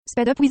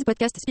Speed up with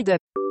podcast Speed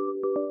Up.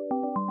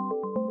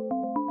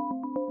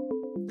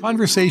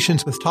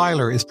 Conversations with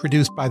Tyler is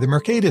produced by the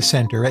Mercatus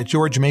Center at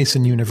George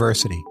Mason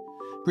University,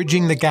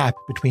 bridging the gap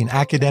between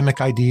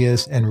academic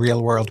ideas and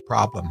real-world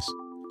problems.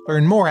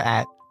 Learn more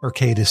at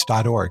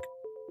mercatus.org.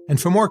 And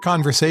for more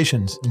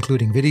conversations,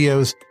 including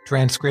videos,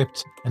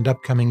 transcripts, and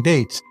upcoming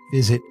dates,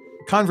 visit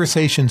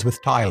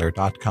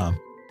conversationswithtyler.com.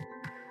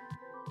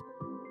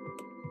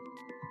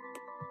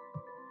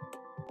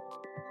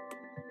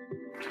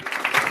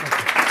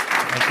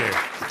 Thank you.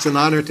 It's an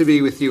honor to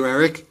be with you,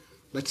 Eric.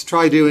 Let's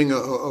try doing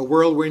a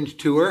whirlwind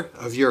tour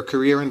of your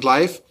career and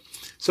life.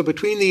 So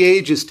between the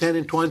ages 10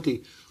 and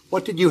 20,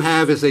 what did you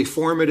have as a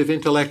formative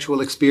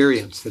intellectual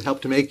experience that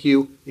helped to make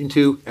you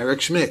into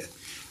Eric Schmidt?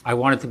 I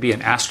wanted to be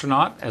an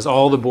astronaut, as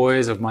all the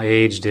boys of my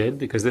age did,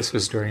 because this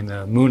was during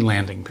the moon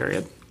landing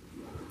period.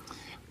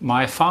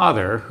 My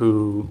father,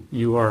 who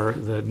you are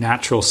the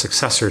natural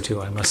successor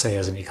to, I must say,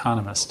 as an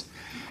economist,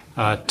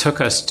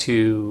 took us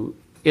to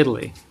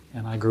Italy.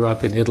 And I grew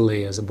up in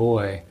Italy as a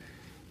boy.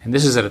 And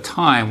this is at a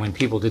time when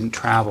people didn't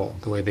travel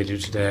the way they do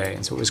today.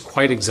 And so it was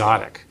quite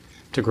exotic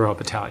to grow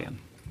up Italian.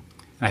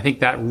 And I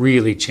think that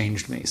really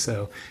changed me.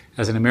 So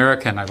as an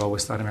American, I've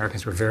always thought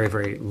Americans were very,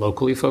 very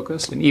locally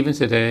focused. And even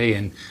today,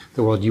 in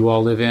the world you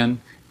all live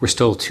in, we're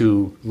still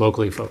too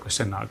locally focused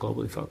and not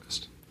globally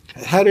focused.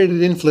 How did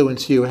it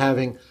influence you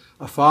having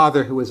a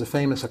father who was a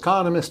famous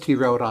economist? He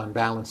wrote on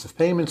balance of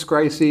payments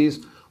crises.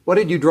 What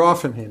did you draw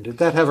from him? Did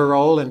that have a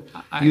role in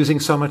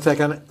using so much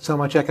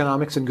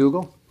economics in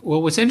Google?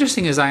 Well, what's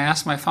interesting is I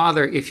asked my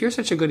father, if you're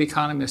such a good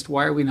economist,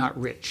 why are we not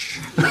rich?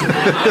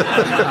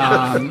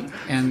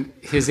 And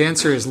his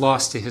answer is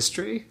lost to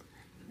history.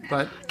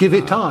 But give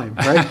it time,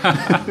 right?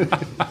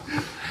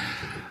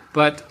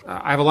 But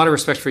I have a lot of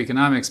respect for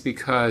economics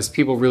because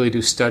people really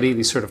do study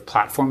these sort of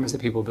platforms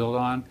that people build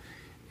on.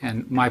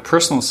 And my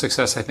personal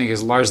success, I think,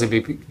 has largely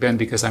been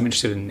because I'm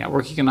interested in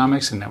network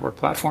economics and network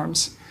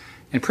platforms.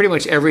 And pretty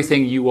much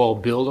everything you all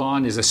build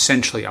on is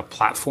essentially a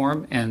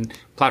platform, and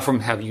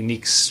platforms have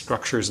unique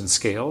structures and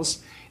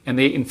scales, and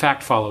they, in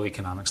fact, follow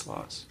economics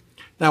laws.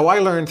 Now, I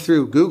learned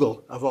through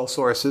Google, of all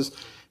sources,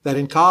 that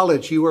in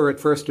college you were at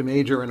first a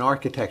major in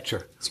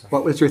architecture. That's right.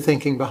 What was your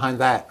thinking behind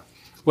that?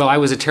 Well, I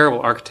was a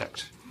terrible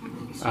architect,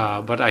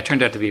 but I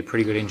turned out to be a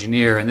pretty good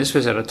engineer, and this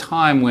was at a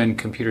time when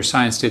computer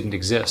science didn't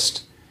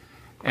exist.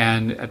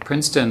 And at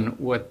Princeton,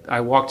 I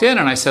walked in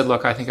and I said,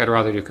 look, I think I'd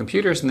rather do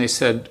computers. And they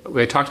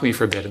talked to me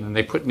for a bit, and then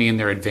they put me in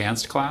their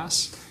advanced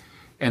class.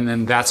 And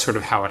then that's sort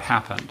of how it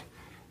happened.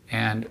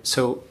 And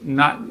so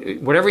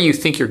whatever you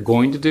think you're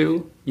going to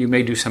do, you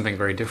may do something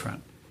very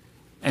different.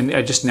 And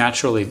I just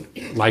naturally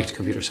liked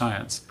computer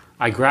science.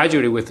 I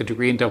graduated with a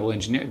degree in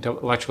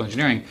electrical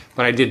engineering,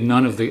 but I did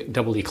none of the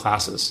double E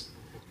classes.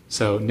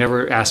 So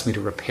never asked me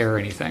to repair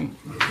anything.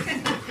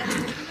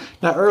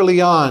 Now, early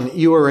on,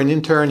 you were an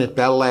intern at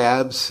Bell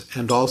Labs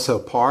and also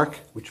PARC,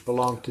 which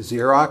belonged to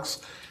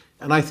Xerox.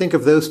 And I think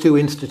of those two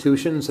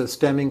institutions as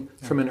stemming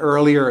from an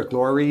earlier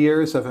glory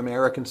years of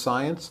American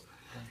science.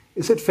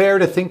 Is it fair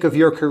to think of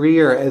your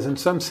career as, in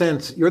some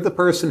sense, you're the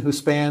person who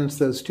spans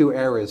those two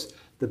eras,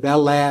 the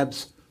Bell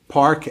Labs,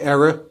 PARC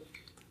era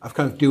of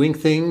kind of doing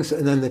things,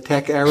 and then the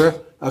tech era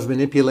of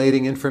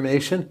manipulating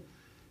information?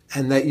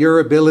 And that your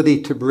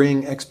ability to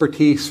bring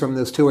expertise from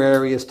those two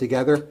areas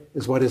together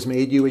is what has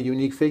made you a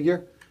unique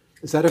figure?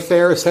 Is that a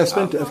fair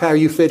assessment of how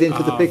you fit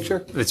into the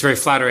picture? It's very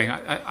flattering.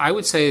 I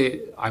would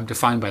say I'm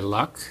defined by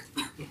luck.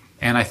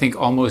 And I think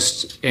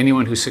almost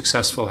anyone who's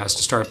successful has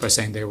to start by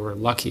saying they were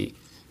lucky.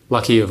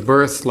 Lucky of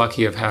birth,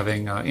 lucky of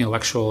having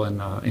intellectual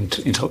and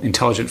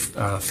intelligent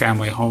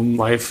family, home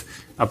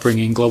life,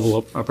 upbringing,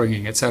 global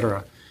upbringing,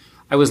 etc.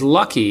 I was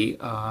lucky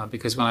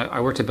because when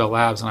I worked at Bell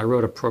Labs and I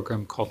wrote a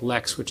program called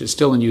Lex, which is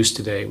still in use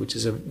today, which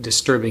is a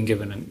disturbing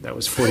given that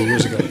was 40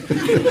 years ago.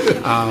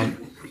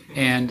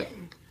 And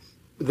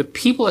the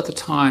people at the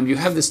time, you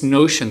have this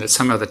notion that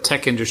somehow the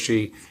tech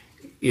industry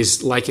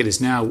is like it is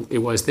now, it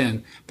was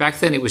then. Back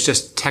then it was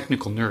just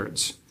technical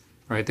nerds,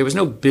 right? There was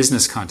no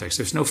business context,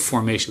 there was no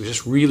formation, it was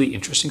just really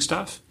interesting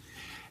stuff.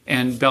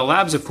 And Bell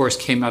Labs, of course,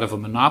 came out of a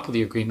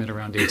monopoly agreement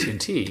around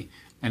AT&T.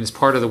 And as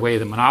part of the way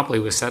the monopoly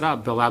was set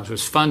up, Bell Labs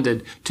was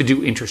funded to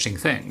do interesting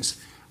things.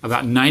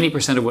 About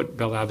 90% of what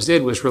Bell Labs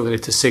did was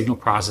related to signal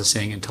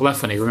processing and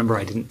telephony. Remember,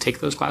 I didn't take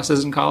those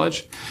classes in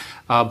college.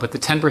 But the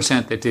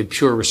 10% that did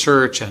pure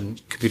research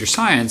and computer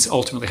science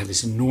ultimately had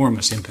this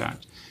enormous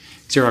impact.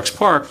 Xerox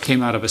PARC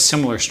came out of a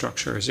similar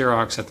structure.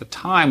 Xerox at the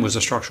time was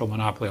a structural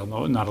monopoly,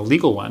 although not a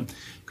legal one,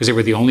 because they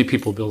were the only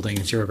people building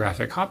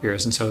xerographic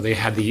copiers. And so they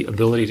had the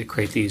ability to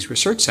create these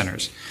research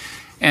centers.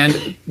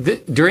 And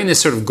during this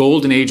sort of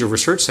golden age of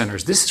research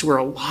centers, this is where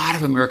a lot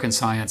of American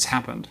science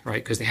happened,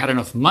 right? Because they had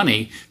enough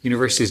money,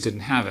 universities didn't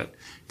have it.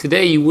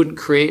 Today, you wouldn't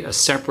create a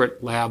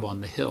separate lab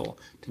on the Hill.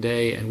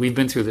 Today, and we've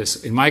been through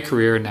this in my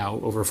career now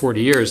over 40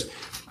 years,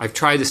 I've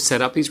tried to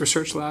set up these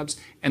research labs,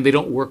 and they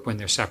don't work when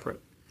they're separate.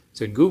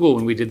 So in Google,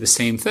 when we did the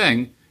same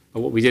thing,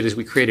 what we did is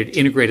we created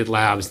integrated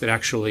labs that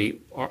actually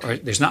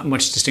there's not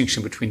much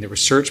distinction between the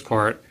research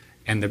part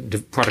and the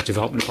product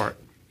development part.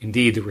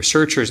 indeed the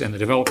researchers and the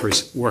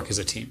developers work as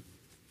a team.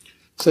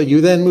 So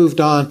you then moved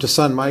on to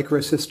Sun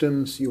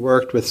Microsystems. You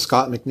worked with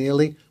Scott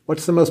McNealy.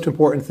 What's the most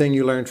important thing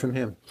you learned from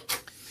him?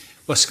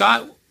 Well,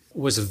 Scott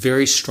was a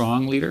very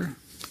strong leader,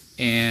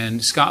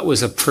 and Scott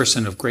was a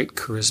person of great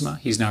charisma.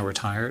 He's now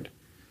retired.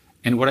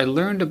 And what I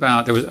learned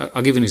about,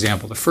 I'll give you an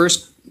example. The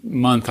first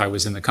month I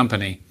was in the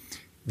company,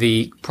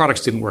 the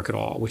products didn't work at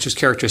all, which is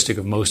characteristic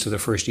of most of the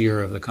first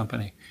year of the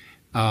company.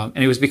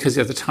 And it was because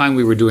at the time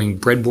we were doing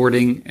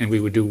breadboarding and we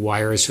would do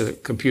wires to the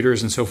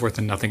computers and so forth,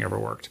 and nothing ever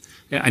worked.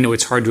 I know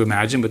it's hard to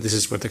imagine, but this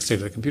is what the state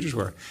of the computers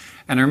were.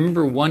 And I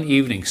remember one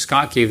evening,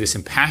 Scott gave this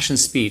impassioned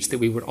speech that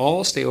we would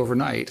all stay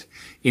overnight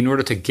in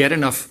order to get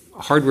enough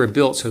hardware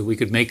built so that we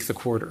could make the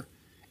quarter.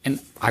 And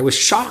I was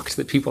shocked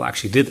that people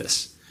actually did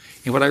this.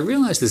 And what I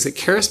realized is that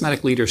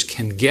charismatic leaders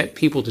can get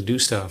people to do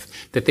stuff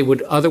that they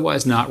would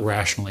otherwise not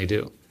rationally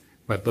do.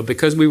 Right? But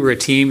because we were a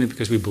team and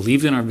because we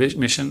believed in our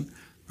mission,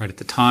 right, at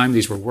the time,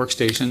 these were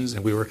workstations,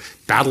 and we were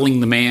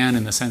battling the man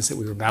in the sense that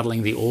we were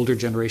battling the older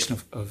generation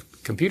of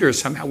computers.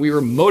 Somehow we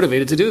were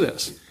motivated to do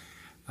this.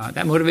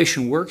 That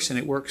motivation works, and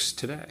it works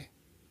today.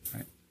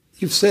 Right?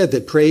 You've said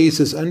that praise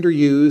is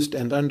underused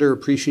and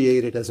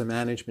underappreciated as a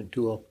management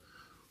tool.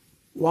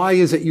 Why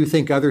is it you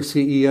think other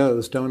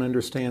CEOs don't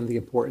understand the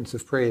importance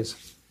of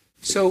praise?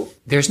 So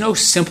there's no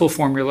simple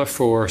formula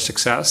for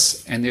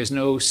success, and there's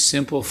no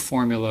simple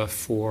formula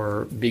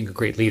for being a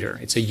great leader.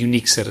 It's a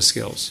unique set of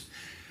skills.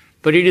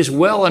 But it is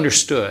well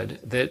understood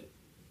that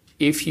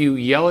if you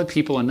yell at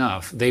people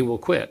enough, they will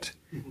quit.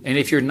 And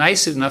if you're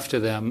nice enough to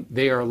them,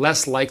 they are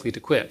less likely to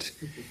quit.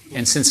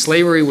 And since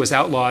slavery was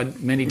outlawed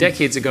many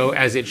decades ago,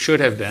 as it should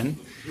have been,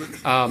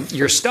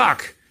 you're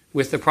stuck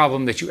with the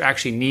problem that you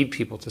actually need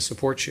people to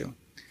support you.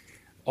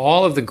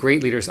 All of the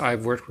great leaders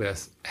I've worked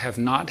with have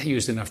not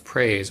used enough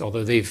praise,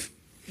 although they've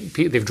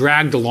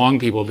dragged along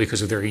people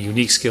because of their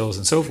unique skills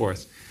and so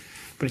forth.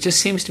 But it just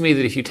seems to me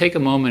that if you take a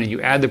moment and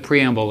you add the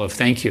preamble of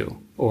thank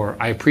you, or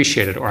I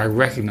appreciate it, or I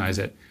recognize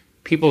it,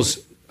 people's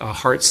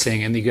hearts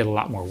sing and you get a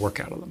lot more work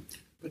out of them.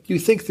 But do you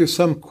think there's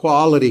some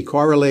quality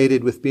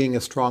correlated with being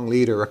a strong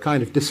leader, a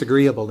kind of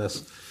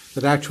disagreeableness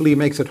that actually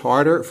makes it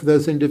harder for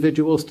those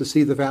individuals to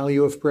see the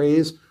value of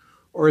praise?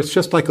 Or it's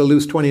just like a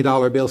loose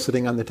 $20 bill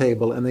sitting on the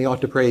table and they ought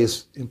to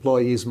praise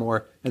employees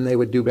more and they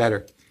would do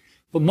better?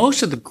 Well,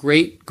 most of the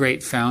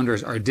great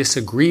founders are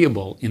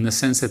disagreeable in the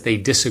sense that they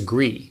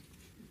disagree,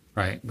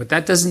 right? But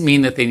that doesn't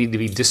mean that they need to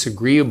be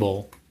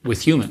disagreeable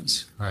with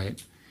humans,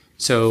 right?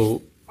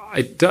 So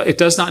it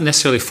does not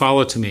necessarily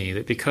follow to me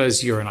that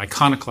because you're an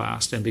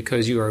iconoclast and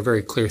because you are a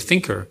very clear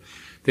thinker,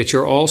 that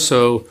you're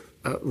also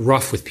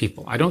rough with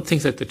people. I don't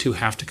think that the two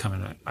have to come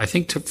in. I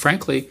think,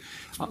 frankly,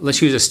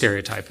 let's use a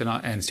stereotype,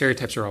 and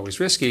stereotypes are always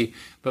risky,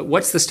 but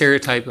what's the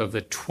stereotype of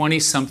the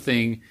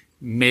 20-something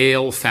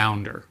male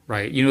founder,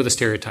 right? You know the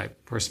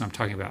stereotype person I'm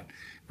talking about,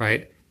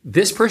 right?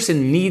 This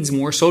person needs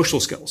more social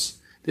skills.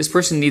 This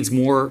person needs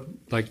more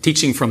like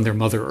teaching from their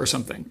mother or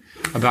something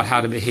about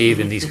how to behave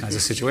in these kinds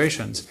of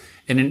situations.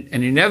 And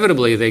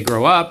inevitably they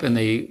grow up and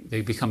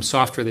they become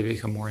softer, they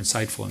become more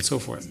insightful and so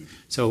forth.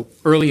 So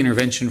early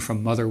intervention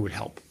from mother would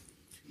help.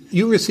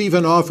 You receive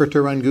an offer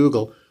to run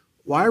Google.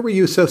 Why were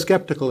you so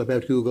skeptical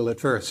about Google at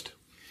first?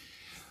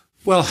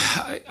 Well,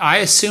 I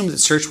assumed that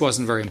search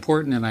wasn't very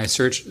important, and I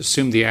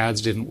assumed the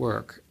ads didn't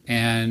work.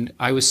 And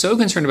I was so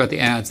concerned about the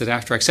ads that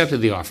after I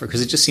accepted the offer,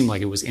 because it just seemed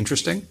like it was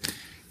interesting,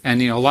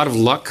 and a lot of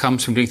luck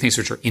comes from doing things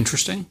which are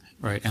interesting,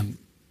 right, and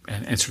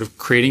sort of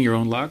creating your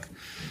own luck.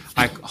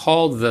 I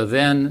called the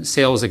then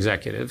sales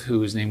executive,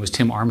 whose name was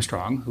Tim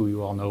Armstrong, who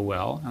you all know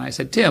well, and I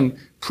said, Tim,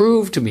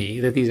 prove to me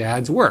that these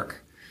ads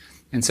work.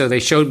 And so they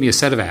showed me a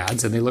set of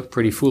ads, and they looked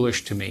pretty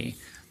foolish to me.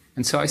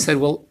 And so I said,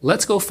 well,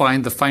 let's go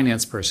find the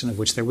finance person, of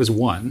which there was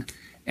one,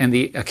 and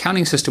the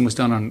accounting system was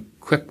done on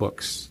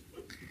QuickBooks.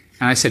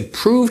 And I said,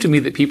 prove to me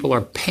that people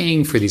are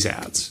paying for these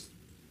ads.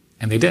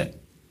 And they did.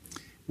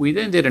 We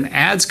then did an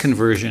ads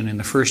conversion in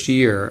the first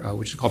year,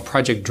 which is called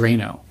Project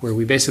Drano, where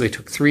we basically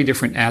took 3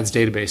 different ads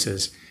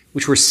databases,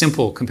 which were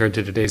simple compared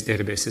to today's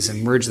databases,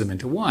 and merged them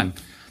into one.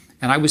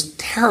 And I was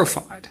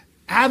terrified,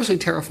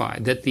 absolutely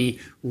terrified, that the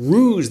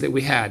ruse that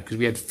we had, because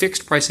we had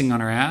fixed pricing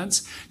on our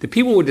ads, that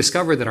people would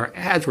discover that our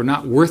ads were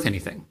not worth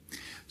anything.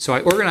 So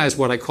I organized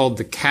what I called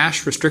the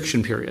cash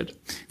restriction period,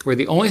 where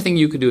the only thing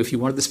you could do if you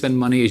wanted to spend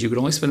money is you could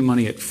only spend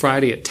money at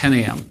Friday at 10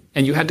 a.m.,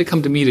 and you had to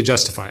come to me to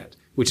justify it,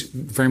 which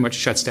very much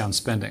shuts down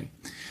spending.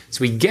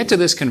 So we get to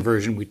this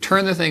conversion, we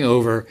turn the thing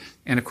over,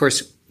 and of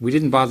course, we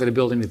didn't bother to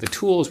build any of the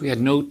tools. We had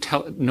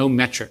no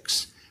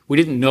metrics. We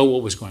didn't know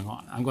what was going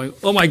on. I'm going,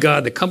 oh my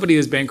God, the company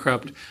is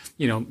bankrupt.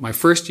 My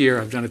first year,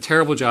 I've done a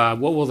terrible job.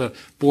 What will the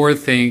board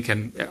think?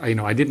 And,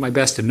 I did my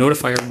best to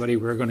notify everybody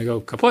we were going to go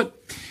kaput.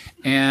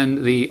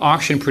 And the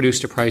auction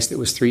produced a price that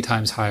was 3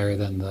 times higher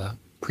than the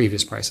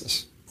previous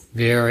prices.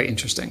 Very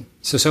interesting.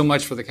 So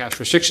much for the cash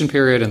restriction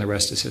period, and the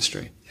rest is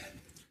history.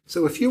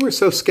 So if you were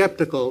so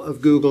skeptical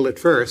of Google at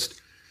first,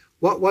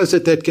 what was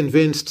it that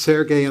convinced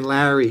Sergey and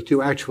Larry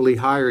to actually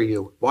hire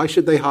you? Why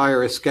should they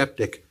hire a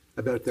skeptic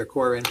about their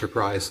core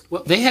enterprise?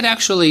 Well, they had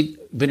actually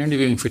been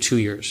interviewing for 2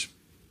 years.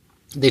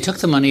 they took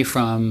the money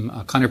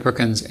from Connor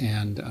Perkins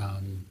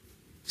and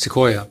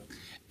Sequoia,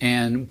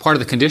 and part of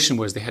the condition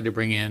was they had to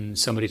bring in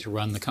somebody to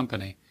run the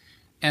company.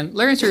 And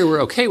Larry and Sergey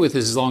were okay with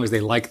this as long as they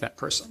liked that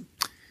person.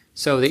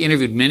 So they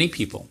interviewed many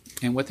people,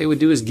 and what they would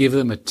do is give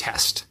them a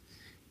test.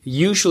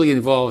 Usually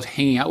involved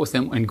hanging out with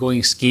them and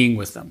going skiing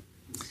with them,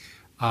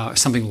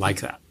 something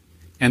like that.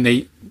 And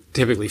they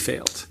typically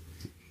failed.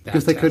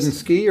 Because they couldn't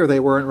ski or they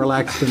weren't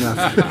relaxed enough?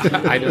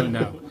 I don't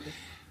know.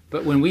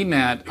 But when we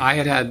met, I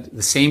had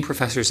the same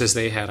professors as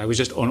they had. I was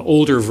just an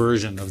older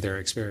version of their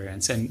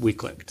experience, and we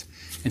clicked.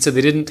 And so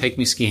they didn't take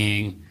me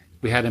skiing.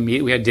 We had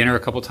dinner a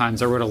couple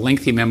times. I wrote a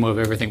lengthy memo of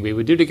everything we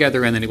would do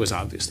together, and then it was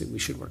obvious that we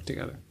should work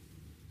together.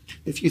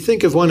 If you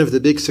think of one of the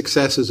big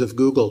successes of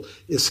Google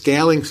is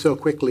scaling so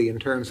quickly in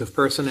terms of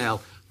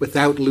personnel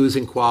without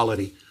losing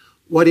quality,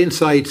 what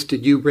insights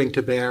did you bring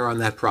to bear on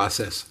that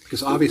process?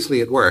 Because obviously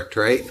it worked,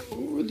 right?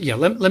 Yeah,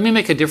 let me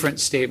make a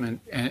different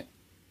statement.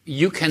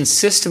 You can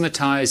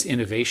systematize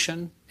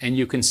innovation, and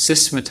you can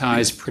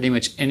systematize pretty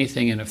much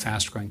anything in a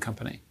fast-growing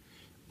company.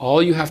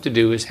 All you have to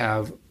do is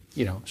have,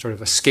 sort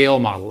of a scale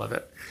model of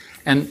it.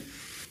 And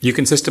you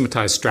can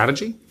systematize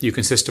strategy, you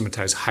can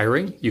systematize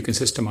hiring, you can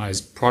systematize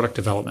product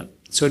development.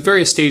 So at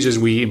various stages,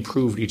 we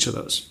improved each of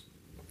those.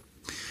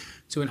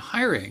 So in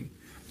hiring,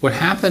 what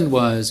happened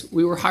was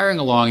we were hiring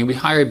along, and we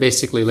hired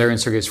basically Larry and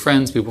Sergey's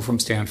friends, people from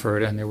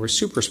Stanford, and they were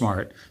super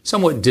smart,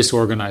 somewhat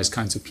disorganized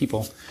kinds of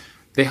people.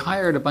 They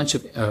hired a bunch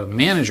of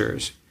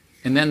managers,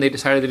 and then they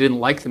decided they didn't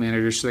like the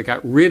managers, so they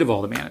got rid of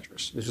all the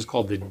managers. This was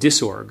called the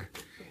disorg.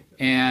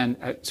 And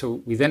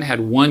so we then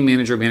had one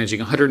manager managing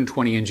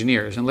 120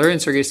 engineers. And Larry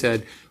and Sergey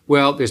said,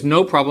 well, there's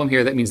no problem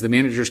here. That means the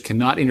managers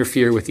cannot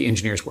interfere with the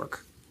engineers'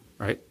 work,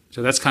 right?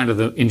 So that's kind of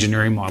the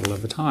engineering model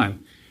of the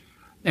time.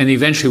 And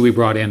eventually we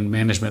brought in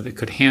management that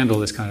could handle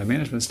this kind of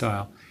management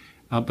style.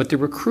 But the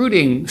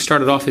recruiting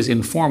started off as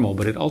informal,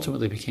 but it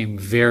ultimately became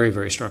very,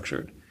 very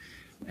structured.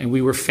 And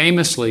we were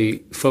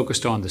famously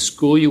focused on the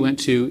school you went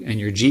to and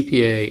your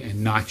GPA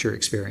and not your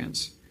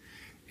experience.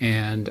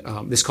 And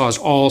this caused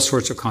all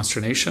sorts of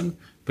consternation,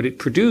 but it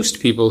produced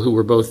people who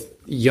were both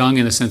young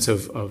in the sense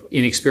of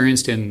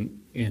inexperienced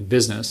in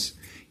business.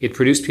 It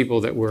produced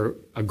people that were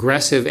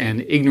aggressive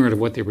and ignorant of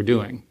what they were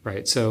doing,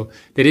 right? So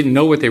they didn't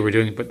know what they were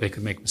doing, but they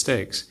could make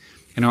mistakes.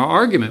 And our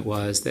argument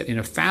was that in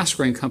a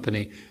fast-growing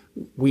company,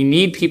 we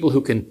need people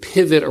who can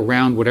pivot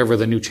around whatever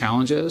the new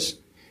challenge is.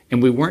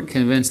 And we weren't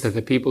convinced that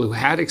the people who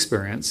had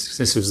experience,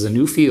 since it was a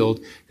new field,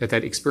 that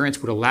experience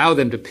would allow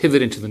them to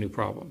pivot into the new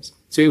problems.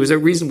 So it was a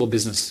reasonable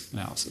business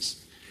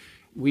analysis.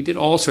 We did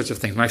all sorts of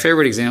things. My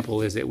favorite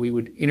example is that we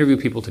would interview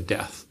people to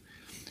death.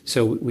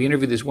 So we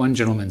interviewed this one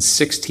gentleman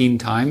 16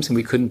 times, and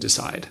we couldn't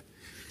decide.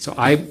 So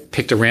I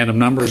picked a random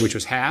number, which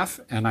was half,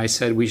 and I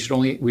said we should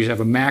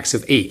have a max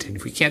of 8. And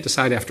if we can't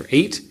decide after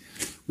 8,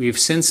 we have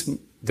since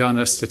done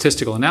a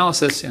statistical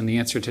analysis, and the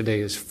answer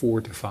today is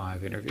 4 to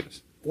 5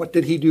 interviews. What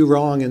did he do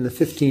wrong in the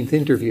 15th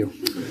interview?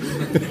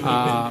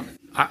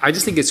 I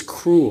just think it's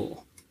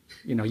cruel.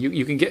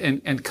 You can get,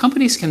 and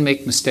companies can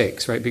make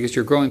mistakes, right? Because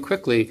you're growing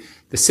quickly.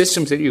 The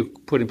systems that you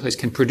put in place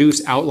can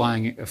produce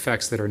outlying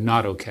effects that are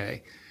not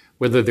okay,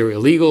 whether they're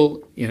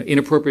illegal,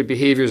 inappropriate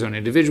behaviors on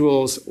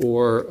individuals,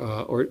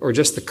 or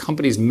just the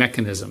company's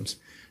mechanisms.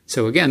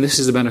 So again, this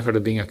is the benefit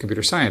of being a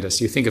computer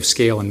scientist. You think of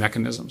scale and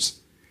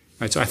mechanisms,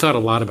 right? So I thought a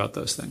lot about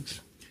those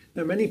things.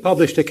 Now, many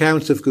published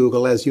accounts of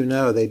Google, as you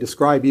know, they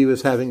describe you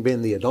as having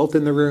been the adult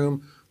in the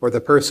room or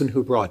the person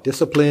who brought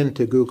discipline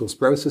to Google's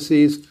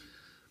processes.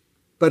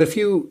 But if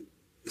you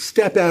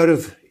step out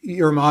of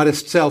your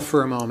modest self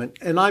for a moment,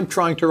 and I'm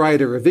trying to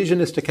write a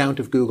revisionist account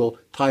of Google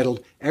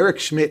titled Eric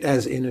Schmidt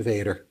as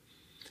Innovator,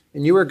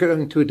 and you are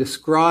going to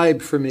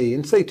describe for me,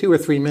 in say 2 or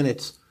 3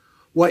 minutes,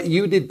 what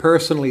you did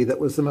personally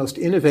that was the most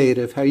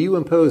innovative, how you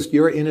imposed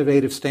your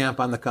innovative stamp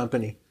on the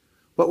company.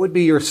 What would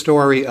be your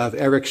story of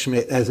Eric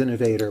Schmidt as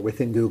innovator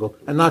within Google,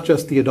 and not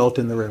just the adult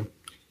in the room?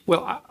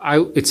 Well,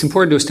 it's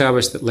important to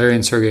establish that Larry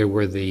and Sergey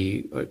were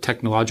the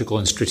technological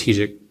and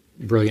strategic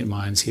brilliant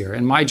minds here,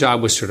 and my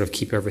job was sort of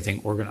keep everything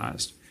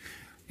organized.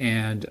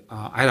 And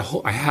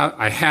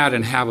I had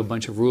and have a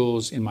bunch of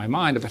rules in my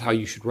mind about how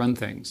you should run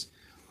things.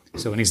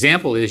 So an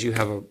example is you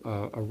have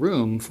a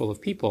room full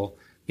of people.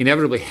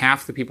 Inevitably,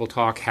 half the people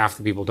talk, half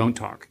the people don't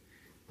talk,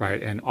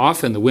 right? And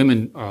often the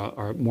women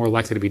are more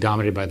likely to be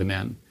dominated by the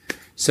men.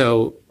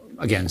 So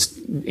again,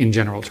 in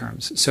general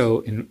terms. So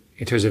in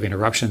terms of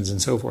interruptions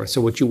and so forth.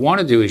 So what you want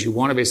to do is you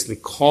want to basically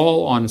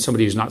call on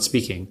somebody who's not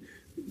speaking.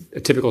 A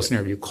typical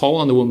scenario, you call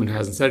on the woman who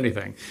hasn't said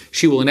anything.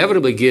 She will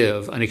inevitably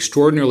give an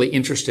extraordinarily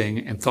interesting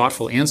and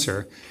thoughtful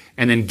answer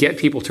and then get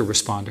people to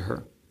respond to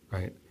her,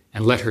 right?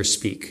 And let her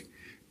speak.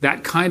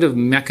 That kind of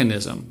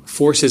mechanism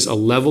forces a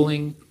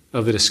leveling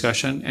of the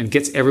discussion and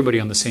gets everybody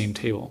on the same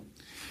table.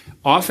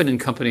 Often in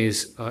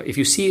companies, if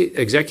you see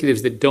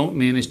executives that don't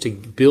manage to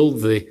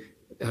build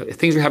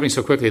things are happening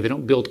so quickly, they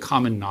don't build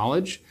common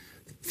knowledge,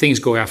 things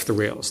go off the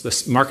rails.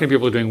 The marketing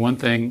people are doing one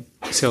thing,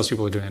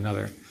 salespeople are doing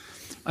another.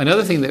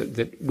 Another thing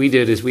that we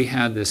did is we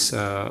had this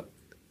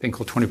thing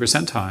called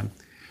 20% time,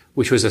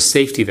 which was a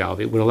safety valve.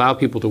 It would allow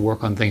people to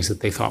work on things that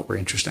they thought were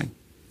interesting.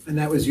 And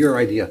that was your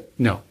idea?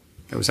 No.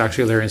 It was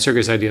actually Larry and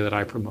Sergey's idea that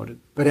I promoted.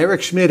 But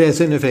Eric Schmidt as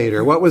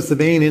innovator, what was the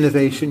main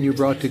innovation you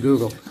brought to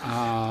Google?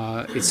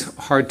 It's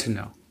hard to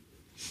know.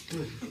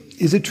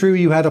 Is it true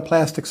you had a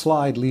plastic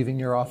slide leaving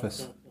your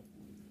office?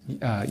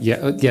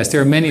 Yes,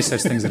 there are many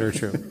such things that are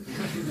true.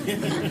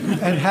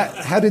 And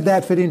how did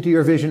that fit into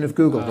your vision of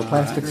Google, the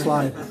plastic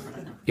slide?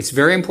 It's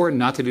very important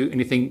not to do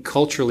anything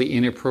culturally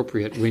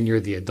inappropriate when you're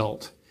the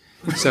adult.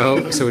 So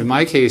in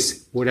my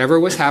case,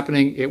 whatever was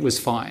happening, it was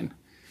fine.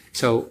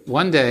 So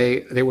one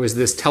day, there was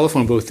this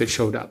telephone booth that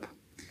showed up.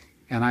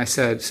 And I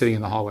said, sitting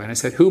in the hallway, and I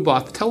said, who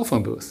bought the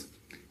telephone booth?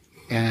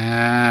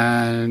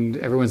 And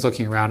everyone's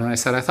looking around, and I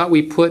said, I thought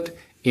we put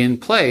in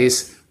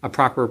place a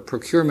proper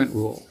procurement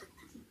rule.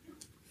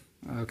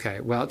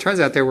 Okay, well, it turns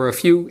out there were a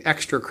few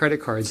extra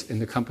credit cards in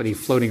the company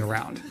floating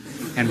around,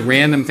 and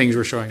random things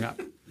were showing up.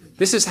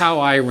 This is how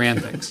I ran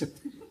things.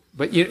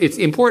 But it's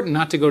important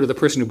not to go to the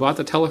person who bought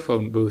the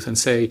telephone booth and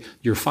say,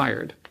 you're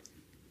fired.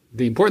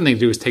 The important thing to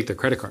do is take their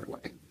credit card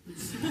away.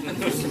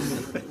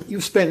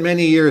 You've spent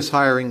many years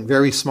hiring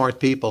very smart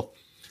people.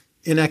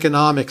 In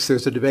economics,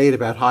 there's a debate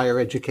about higher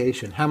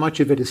education. How much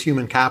of it is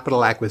human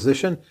capital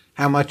acquisition?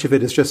 How much of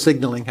it is just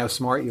signaling how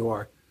smart you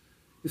are?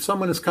 If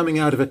someone is coming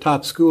out of a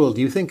top school,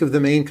 do you think of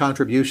the main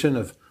contribution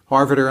of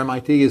Harvard or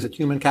MIT? Is it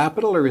human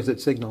capital or is it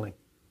signaling?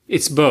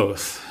 It's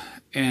both.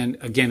 And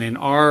again, in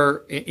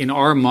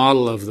our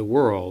model of the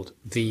world,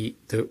 the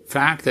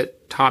fact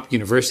that top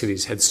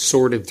universities had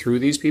sorted through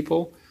these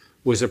people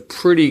was a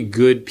pretty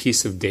good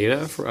piece of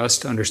data for us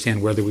to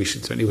understand whether we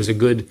should send. It was a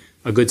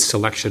good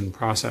selection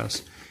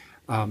process.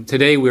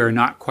 Today, we are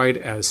not quite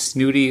as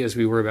snooty as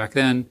we were back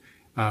then.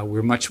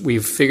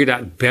 We've figured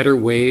out better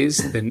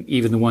ways than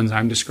even the ones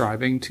I'm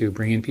describing to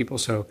bring in people.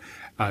 So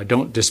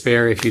don't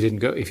despair if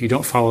you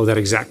don't follow that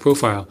exact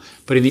profile.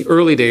 But in the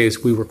early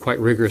days, we were quite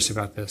rigorous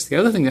about this. The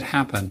other thing that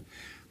happened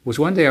was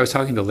one day I was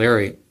talking to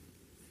Larry,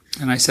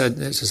 and I said,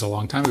 this is a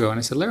long time ago, and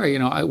I said, Larry,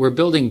 we're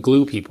building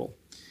glue people.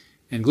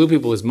 And glue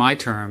people is my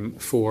term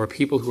for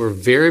people who are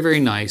very, very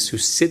nice, who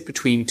sit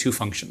between two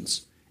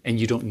functions, and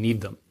you don't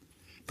need them.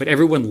 But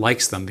everyone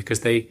likes them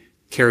because they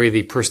carry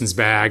the person's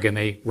bag and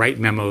they write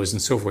memos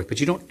and so forth, but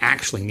you don't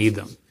actually need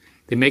them.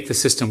 They make the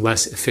system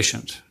less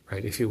efficient,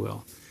 right, if you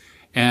will.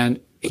 And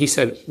he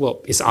said,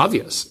 well, it's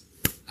obvious.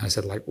 I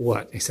said, like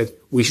what? He said,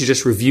 we should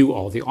just review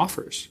all the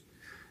offers.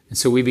 And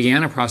so we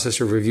began a process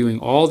of reviewing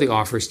all the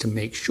offers to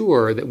make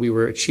sure that we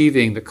were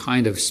achieving the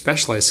kind of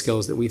specialized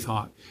skills that we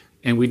thought.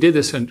 And we did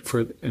this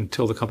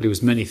until the company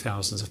was many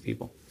thousands of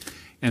people.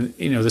 And,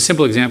 the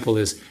simple example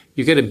is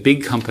you get a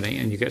big company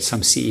and you get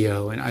some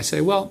CEO and I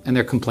say, well, and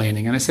they're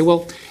complaining. And I say,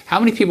 well, how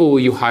many people will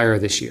you hire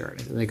this year?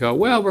 And they go,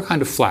 well, we're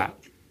kind of flat.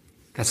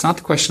 That's not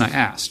the question I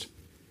asked.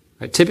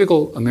 A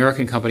typical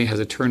American company has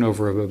a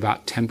turnover of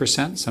about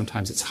 10%.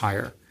 Sometimes it's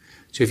higher.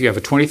 So if you have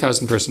a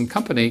 20,000 person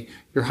company,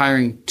 you're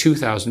hiring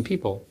 2,000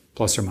 people,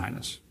 plus or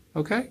minus.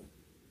 Okay?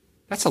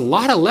 That's a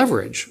lot of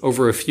leverage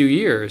over a few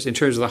years in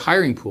terms of the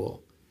hiring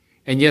pool.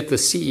 And yet the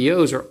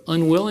CEOs are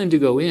unwilling to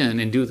go in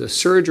and do the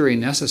surgery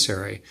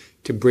necessary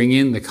to bring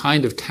in the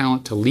kind of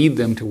talent to lead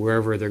them to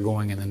wherever they're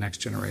going in the next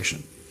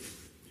generation.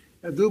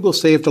 Now, Google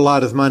saved a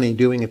lot of money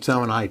doing its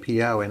own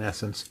IPO, in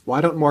essence. Why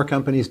don't more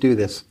companies do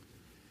this?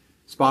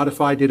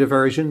 Spotify did a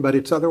version, but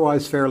it's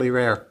otherwise fairly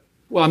rare.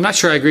 Well, I'm not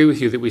sure I agree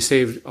with you that we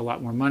saved a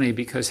lot more money,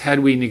 because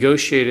had we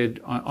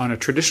negotiated on a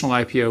traditional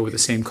IPO with the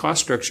same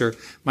cost structure,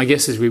 my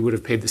guess is we would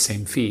have paid the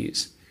same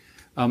fees.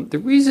 The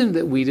reason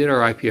that we did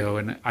our IPO,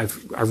 and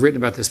I've written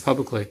about this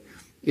publicly,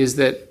 is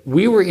that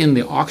we were in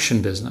the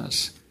auction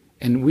business,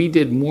 and we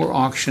did more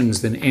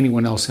auctions than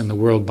anyone else in the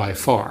world by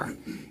far.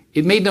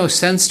 It made no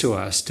sense to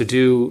us to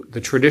do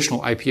the traditional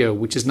IPO,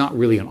 which is not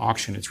really an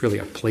auction, it's really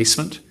a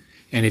placement,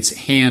 and it's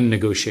hand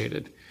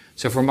negotiated.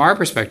 So from our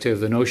perspective,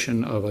 the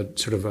notion of a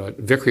sort of a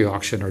Vickrey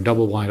auction or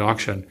double-blind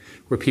auction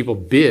where people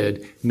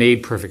bid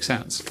made perfect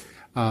sense.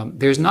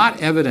 There's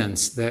not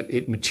evidence that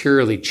it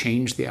materially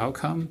changed the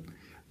outcome,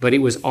 but it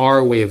was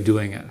our way of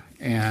doing it.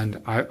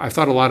 And I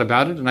thought a lot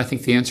about it, and I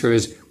think the answer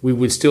is we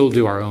would still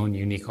do our own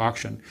unique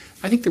auction.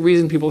 I think the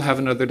reason people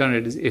haven't done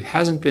it is it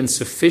hasn't been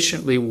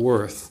sufficiently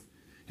worth.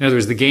 In other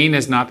words, the gain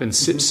has not been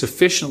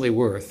sufficiently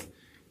worth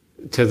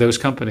to those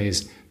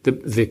companies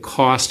the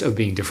cost of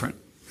being different.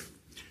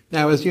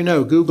 Now, as you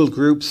know, Google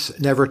Groups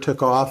never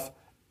took off,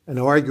 and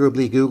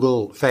arguably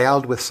Google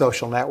failed with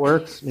social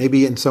networks.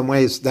 Maybe in some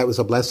ways that was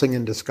a blessing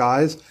in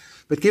disguise.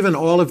 But given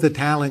all of the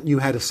talent you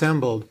had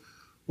assembled,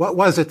 what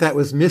was it that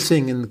was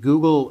missing in the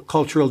Google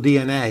cultural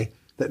DNA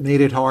that made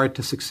it hard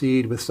to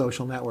succeed with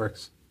social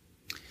networks?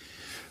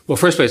 Well,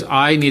 first place,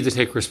 I need to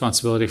take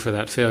responsibility for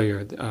that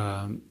failure.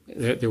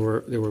 There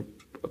were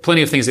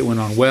plenty of things that went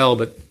on well,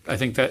 but I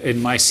think that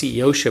in my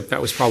CEO-ship,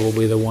 that was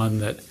probably the one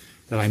that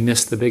I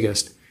missed the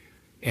biggest.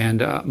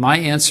 And my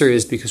answer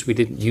is because we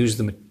didn't use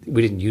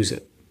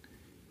it,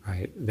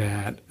 right?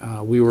 That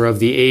we were of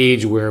the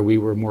age where we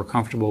were more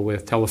comfortable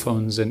with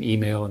telephones and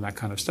email and that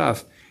kind of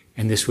stuff.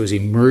 And this was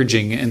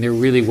emerging, and there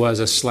really was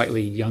a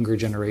slightly younger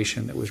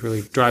generation that was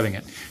really driving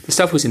it. The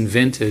stuff was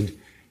invented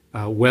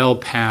well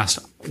past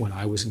when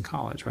I was in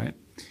college, right?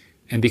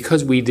 And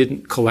because we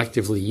didn't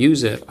collectively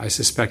use it, I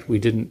suspect we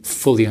didn't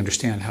fully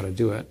understand how to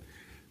do it.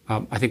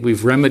 I think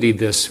we've remedied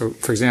this.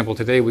 For example,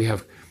 today we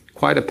have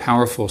quite a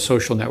powerful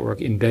social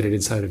network embedded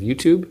inside of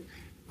YouTube.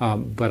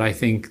 But I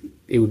think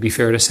it would be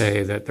fair to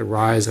say that the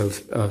rise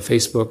of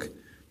Facebook,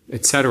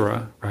 et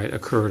cetera, right,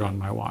 occurred on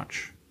my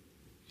watch.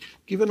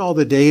 Given all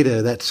the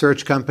data that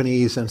search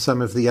companies and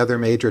some of the other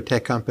major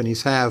tech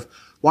companies have,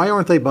 why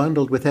aren't they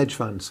bundled with hedge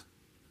funds?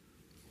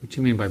 What do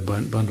you mean by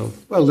bundled?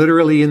 Well,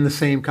 literally in the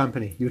same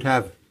company. You'd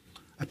have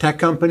a tech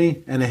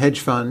company and a hedge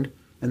fund,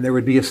 and there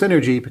would be a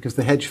synergy because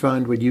the hedge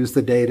fund would use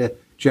the data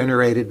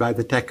generated by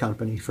the tech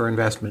company for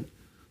investment.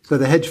 So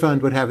the hedge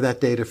fund would have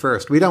that data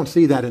first. We don't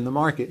see that in the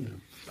market.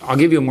 I'll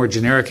give you a more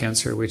generic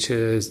answer, which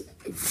is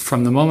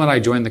from the moment I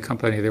joined the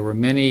company, there were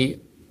many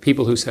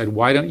people who said,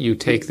 why don't you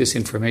take this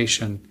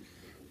information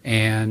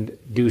and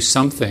do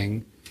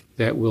something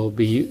that will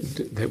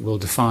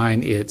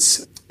define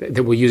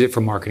that will use it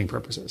for marketing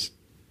purposes?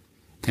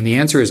 And the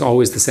answer is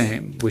always the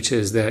same, which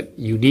is that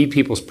you need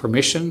people's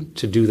permission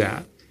to do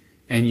that.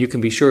 And you can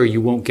be sure you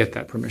won't get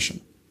that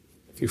permission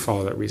if you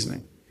follow that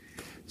reasoning.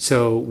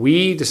 So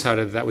we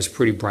decided that was a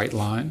pretty bright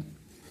line.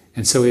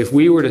 And so if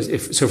we were to,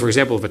 for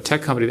example, if a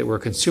tech company that were a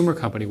consumer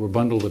company were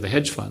bundled with a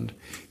hedge fund,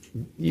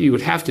 you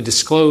would have to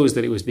disclose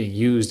that it was being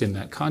used in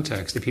that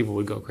context, and people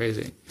would go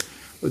crazy.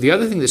 But the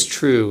other thing that's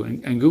true,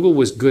 and Google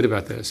was good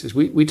about this, is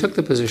we took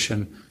the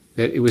position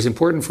that it was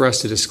important for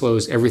us to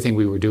disclose everything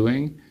we were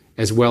doing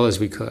as well as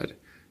we could.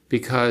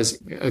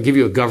 Because I'll give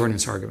you a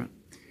governance argument.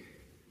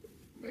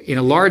 In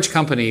a large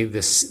company,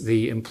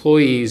 the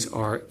employees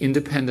are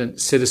independent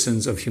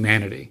citizens of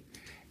humanity.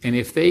 And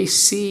if they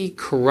see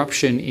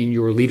corruption in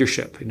your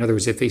leadership, in other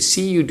words, if they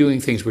see you doing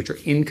things which are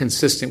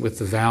inconsistent with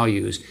the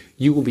values,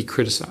 you will be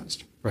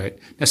criticized, right?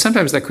 Now,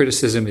 sometimes that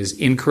criticism is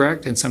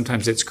incorrect and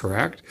sometimes it's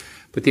correct.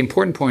 But the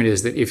important point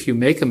is that if you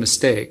make a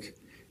mistake,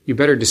 you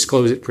better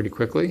disclose it pretty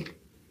quickly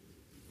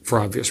for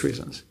obvious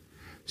reasons.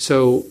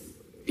 So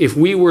if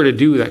we were to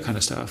do that kind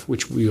of stuff,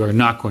 which we are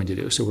not going to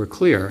do, so we're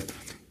clear,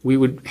 we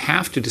would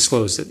have to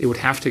disclose it. It would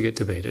have to get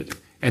debated.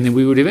 And then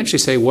we would eventually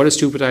say, what a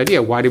stupid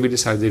idea. Why did we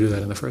decide to do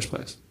that in the first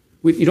place?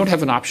 You don't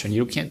have an option.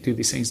 You can't do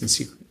these things in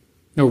secret.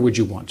 Nor would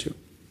you want to.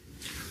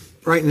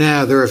 Right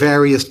now, there are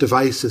various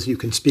devices you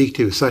can speak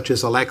to, such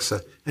as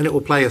Alexa, and it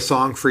will play a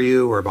song for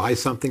you or buy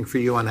something for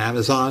you on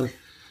Amazon.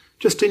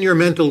 Just in your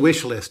mental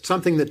wish list,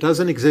 something that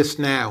doesn't exist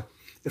now.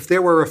 If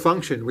there were a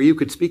function where you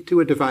could speak to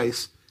a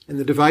device and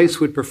the device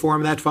would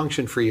perform that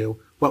function for you,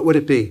 what would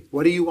it be?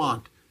 What do you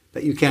want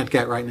that you can't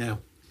get right now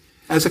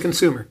as a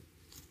consumer?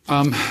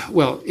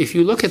 Well, if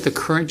you look at the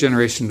current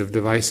generation of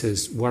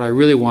devices, what I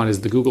really want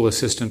is the Google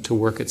Assistant to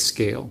work at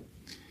scale,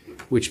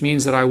 which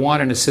means that I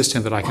want an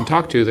assistant that I can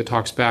talk to that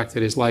talks back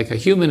that is like a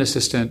human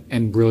assistant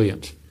and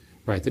brilliant,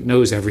 right, that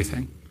knows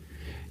everything.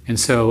 And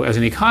so as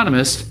an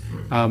economist,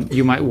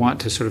 you might want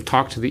to sort of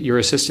talk to your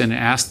assistant and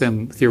ask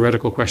them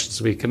theoretical questions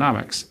of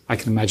economics. I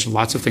can imagine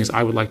lots of things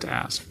I would like to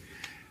ask.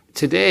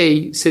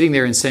 Today, sitting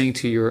there and saying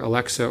to your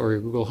Alexa or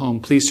your Google Home,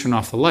 please turn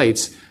off the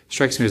lights,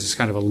 strikes me as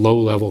kind of a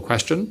low-level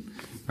question.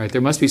 Right?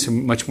 There must be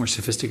some much more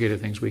sophisticated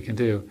things we can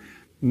do.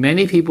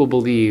 Many people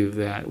believe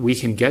that we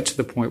can get to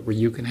the point where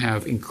you can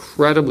have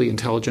incredibly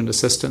intelligent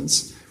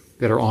assistants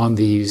that are on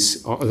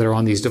these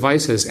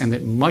devices, and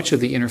that much of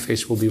the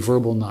interface will be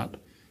verbal, not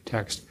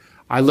text.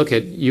 I look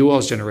at you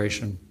all's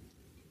generation,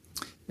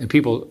 and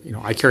people,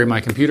 I carry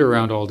my computer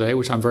around all day,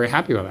 which I'm very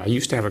happy about. I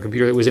used to have a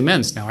computer that was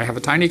immense. Now I have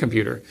a tiny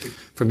computer.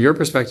 From your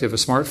perspective, a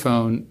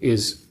smartphone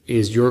is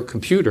your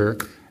computer,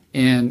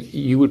 and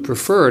you would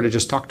prefer to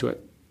just talk to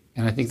it.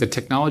 And I think the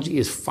technology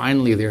is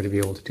finally there to be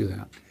able to do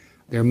that.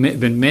 There have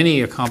been many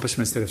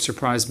accomplishments that have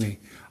surprised me.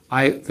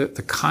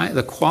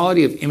 The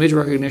quality of image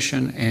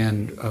recognition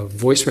and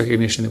voice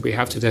recognition that we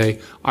have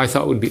today, I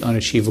thought would be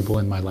unachievable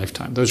in my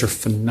lifetime. Those are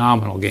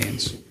phenomenal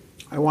gains.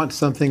 I want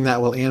something that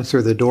will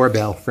answer the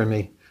doorbell for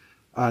me.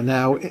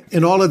 Now,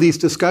 in all of these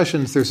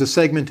discussions, there's a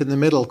segment in the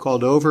middle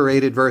called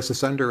overrated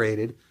versus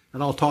underrated,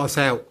 and I'll toss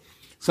out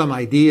some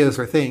ideas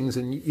or things,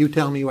 and you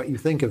tell me what you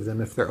think of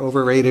them, if they're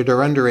overrated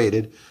or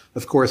underrated.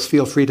 Of course,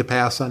 feel free to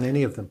pass on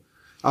any of them.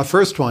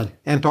 First one,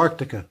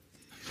 Antarctica.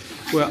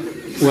 Well,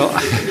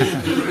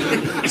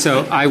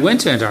 so I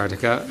went to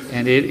Antarctica,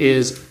 and it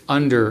is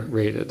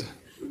underrated.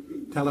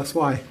 Tell us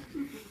why.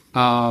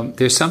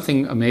 There's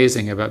something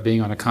amazing about being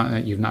on a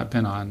continent you've not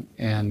been on.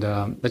 And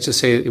let's just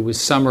say it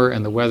was summer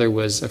and the weather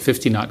was a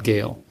 50-knot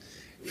gale.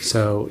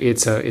 So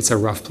it's a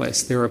rough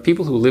place. There are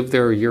people who live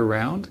there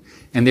year-round,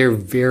 and they're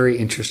very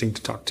interesting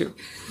to talk to.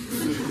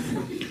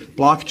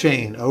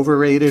 Blockchain,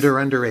 overrated or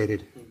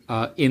underrated?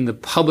 In the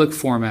public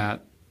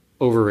format,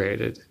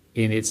 overrated.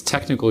 In its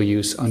technical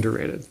use,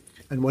 underrated.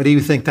 And what do you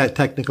think that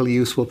technical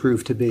use will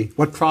prove to be?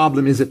 What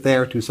problem is it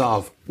there to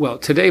solve? Well,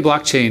 today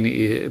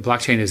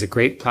blockchain is a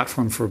great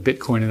platform for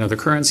Bitcoin and other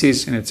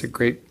currencies, and it's a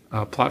great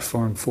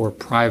platform for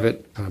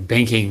private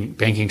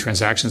banking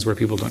transactions where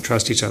people don't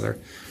trust each other.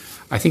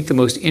 I think the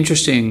most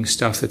interesting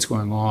stuff that's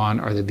going on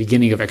are the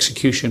beginning of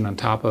execution on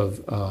top of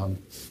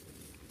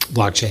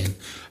blockchain.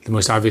 The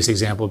most obvious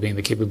example being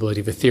the capability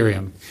of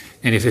Ethereum.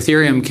 And if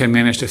Ethereum can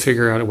manage to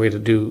figure out a way to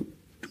do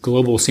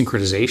global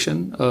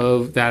synchronization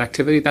of that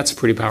activity, that's a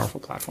pretty powerful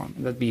platform.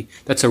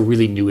 That's a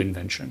really new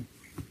invention.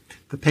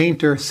 The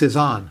painter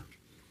Cezanne.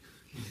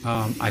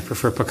 I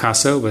prefer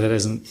Picasso, but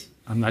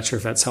I'm not sure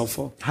if that's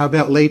helpful. How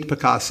about late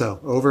Picasso?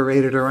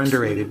 Overrated or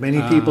underrated?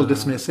 Many people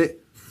dismiss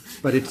it,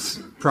 but it's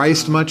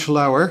priced much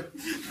lower.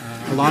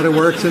 A lot of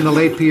works in the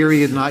late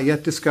period not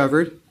yet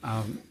discovered.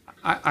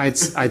 I'd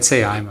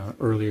say I'm an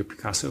earlier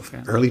Picasso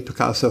fan. Early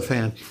Picasso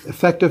fan.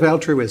 Effective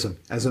altruism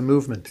as a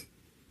movement.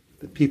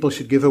 That people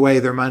should give away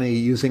their money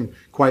using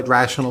quite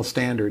rational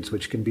standards,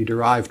 which can be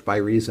derived by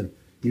reason,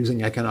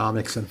 using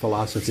economics and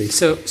philosophy.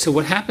 So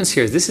what happens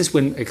here is this is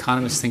when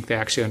economists think they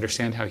actually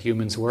understand how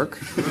humans work.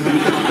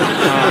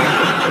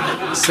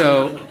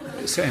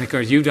 And of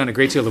course, you've done a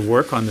great deal of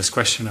work on this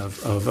question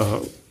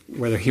of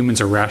whether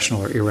humans are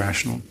rational or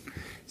irrational.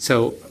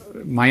 So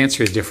my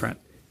answer is different.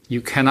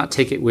 You cannot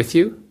take it with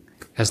you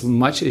as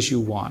much as you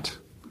want.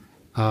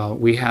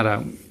 We have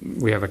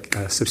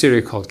a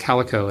subsidiary called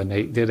Calico, and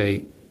they did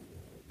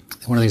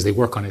one of the things they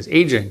work on is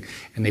aging,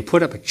 and they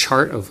put up a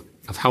chart of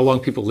how long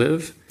people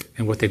live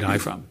and what they die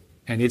from,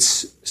 and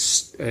it's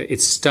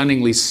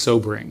stunningly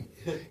sobering,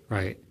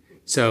 right?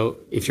 So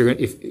if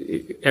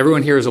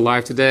everyone here is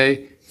alive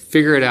today,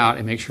 figure it out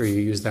and make sure you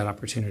use that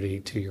opportunity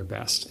to your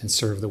best and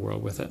serve the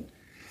world with it.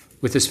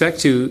 With respect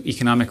to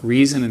economic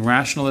reason and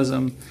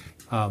rationalism,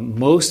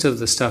 most of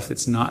the stuff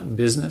that's not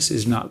business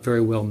is not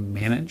very well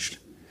managed.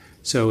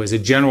 So as a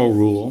general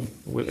rule,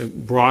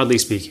 broadly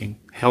speaking,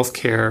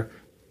 healthcare,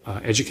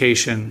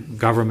 education,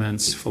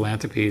 governments,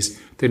 philanthropies,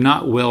 they're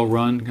not well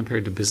run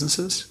compared to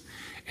businesses.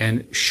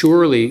 And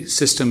surely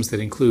systems that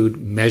include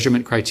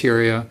measurement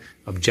criteria,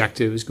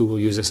 objectives, Google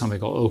uses something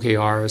called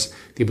OKRs,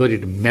 the ability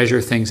to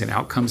measure things and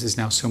outcomes is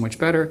now so much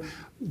better.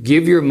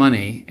 Give your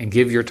money and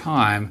give your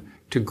time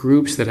to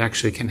groups that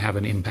actually can have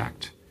an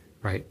impact,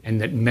 right?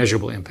 And that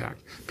measurable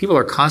impact. People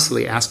are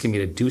constantly asking me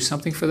to do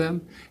something for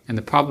them. And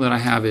the problem that I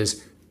have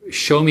is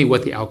show me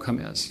what the outcome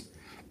is.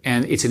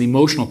 And it's an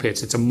emotional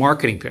pitch. It's a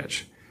marketing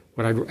pitch.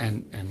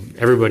 And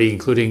everybody,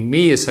 including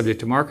me, is subject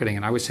to marketing.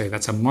 And I would say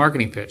that's a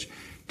marketing pitch.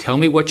 Tell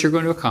me what you're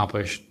going to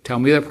accomplish. Tell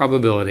me the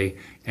probability,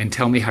 and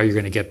tell me how you're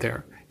going to get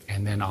there.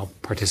 And then I'll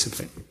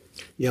participate.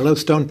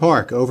 Yellowstone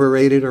Park,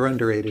 overrated or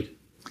underrated?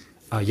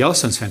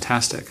 Yellowstone's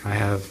fantastic. I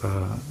have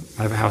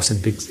a house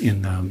in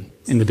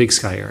the Big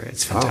Sky area.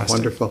 It's fantastic. Oh,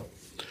 wonderful.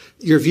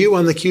 Your view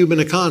on the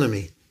Cuban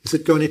economy, is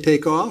it going to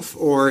take off,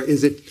 or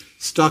is it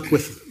stuck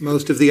with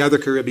most of the other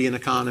Caribbean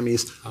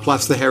economies,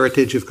 plus the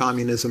heritage of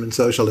communism and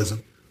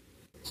socialism?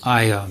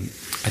 I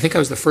think I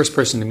was the first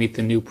person to meet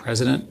the new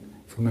president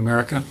from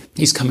America.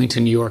 He's coming to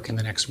New York in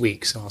the next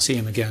week, so I'll see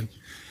him again.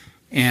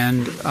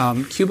 And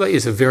Cuba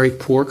is a very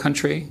poor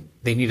country.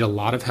 They need a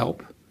lot of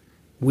help.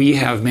 We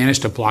have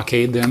managed to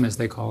blockade them, as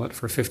they call it,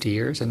 for 50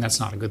 years, and that's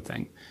not a good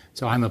thing.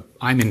 So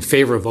I'm in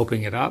favor of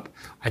opening it up.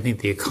 I think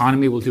the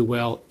economy will do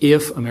well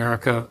if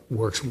America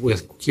works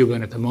with Cuba,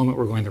 and at the moment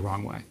we're going the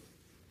wrong way.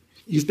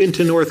 You've been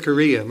to North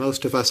Korea.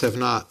 Most of us have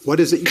not. What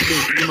is it you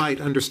think you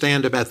might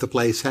understand about the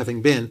place,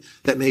 having been,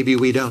 that maybe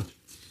we don't?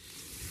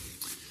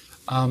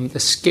 The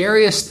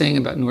scariest thing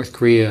about North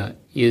Korea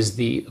is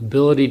the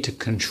ability to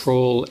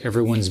control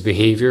everyone's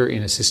behavior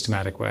in a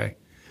systematic way.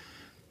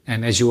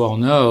 And as you all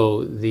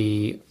know,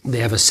 they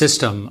have a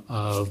system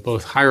of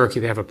both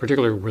hierarchy. They have a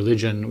particular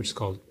religion, which is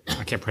called,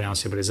 I can't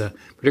pronounce it, but it's a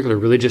particular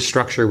religious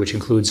structure which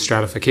includes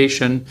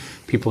stratification,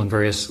 people in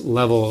various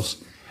levels,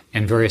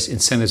 and various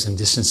incentives and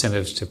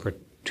disincentives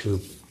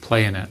to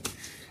play in it.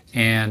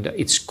 And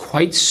it's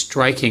quite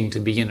striking to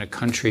be in a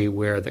country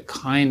where the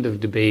kind of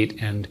debate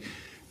and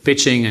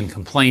bitching and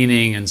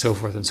complaining and so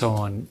forth and so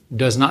on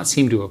does not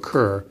seem to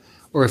occur,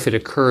 or if it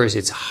occurs,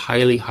 it's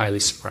highly, highly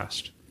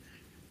suppressed.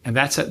 And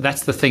that's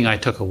the thing I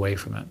took away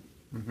from it.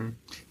 Mm-hmm.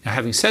 Now,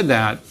 having said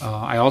that,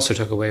 I also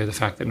took away the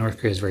fact that North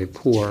Korea is very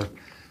poor.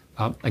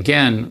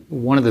 Again,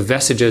 one of the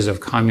vestiges of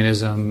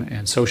communism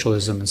and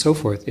socialism and so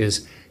forth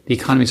is the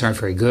economies aren't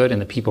very good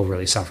and the people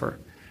really suffer.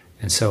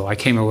 And so I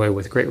came away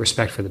with great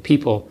respect for the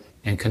people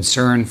and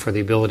concern for the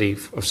ability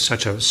of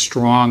such a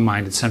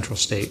strong-minded central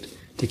state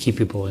to keep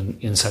people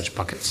in such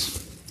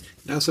buckets.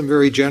 Now some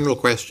very general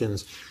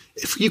questions.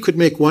 If you could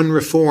make one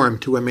reform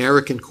to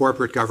American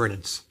corporate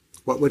governance,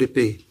 what would it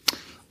be?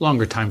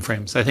 Longer time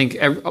frames. I think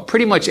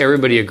pretty much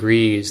everybody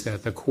agrees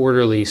that the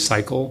quarterly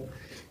cycle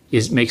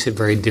makes it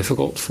very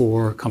difficult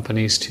for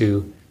companies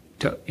to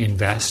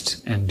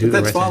invest and do the right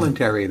thing. That's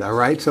voluntary, though,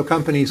 right? So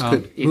companies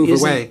could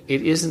move away.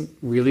 It isn't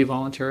really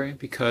voluntary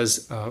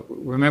because,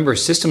 remember,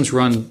 systems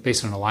run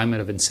based on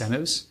alignment of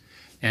incentives.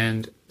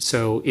 And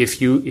so if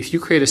you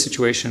create a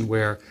situation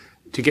where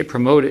to get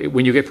promoted,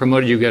 when you get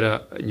promoted, you get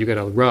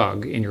a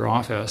rug in your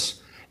office.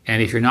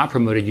 And if you're not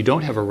promoted, you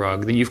don't have a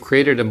rug, then you've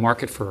created a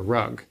market for a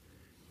rug,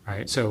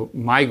 right? So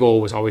my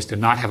goal was always to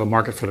not have a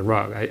market for the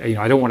rug.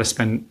 I don't want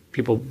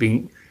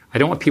to I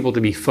don't want people to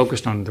be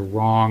focused on the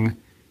wrong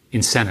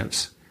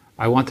incentives.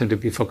 I want them to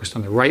be focused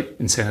on the right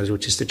incentives,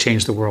 which is to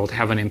change the world,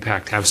 have an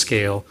impact, have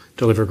scale,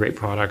 deliver great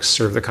products,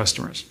 serve the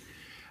customers.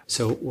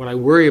 So what I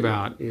worry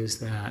about is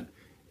that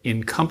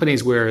in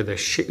companies where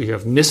you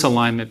have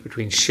misalignment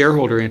between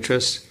shareholder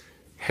interests,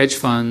 hedge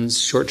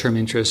funds, short-term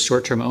interests,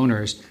 short-term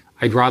owners,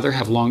 I'd rather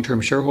have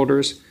long-term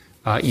shareholders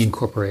in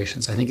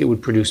corporations. I think it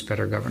would produce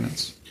better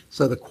governance.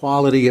 So the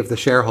quality of the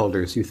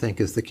shareholders, you think,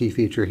 is the key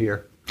feature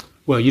here?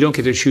 Well, you don't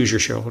get to choose your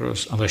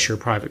shareholders unless you're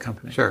a private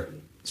company. Sure.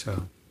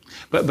 So,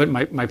 but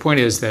my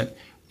point is that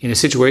in a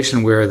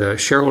situation where the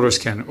shareholders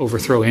can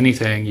overthrow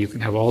anything, you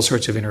can have all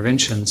sorts of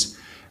interventions,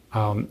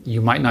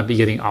 you might not be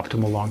getting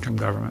optimal long-term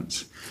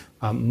governance.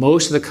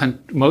 Most of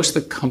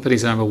the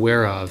companies that I'm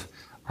aware of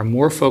are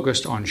more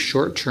focused on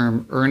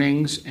short-term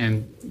earnings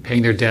and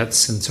paying their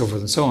debts and so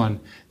forth and so on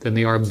than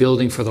they are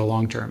building for the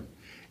long term.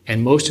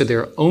 And most of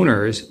their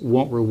owners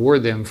won't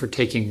reward them for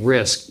taking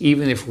risk,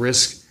 even if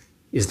risk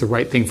is the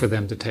right thing for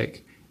them to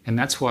take. And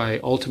that's why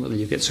ultimately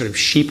you get sort of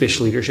sheepish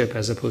leadership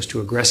as opposed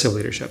to aggressive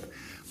leadership.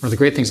 One of the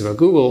great things about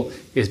Google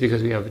is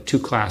because we have a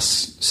two-class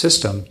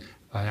system,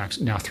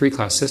 now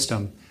three-class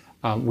system,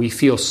 we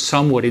feel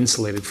somewhat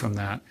insulated from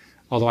that.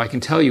 Although I can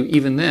tell you,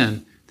 even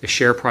then, the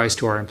share price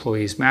to our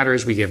employees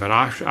matters. We give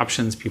out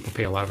options. People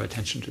pay a lot of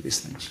attention to these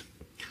things.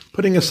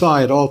 Putting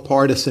aside all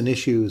partisan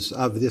issues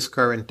of this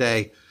current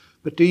day,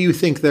 but do you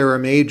think there are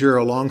major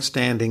or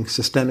long-standing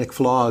systemic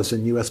flaws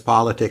in U.S.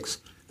 politics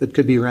that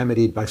could be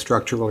remedied by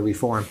structural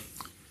reform?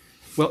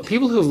 Well,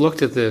 people who have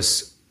looked at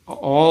this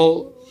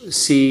all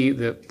see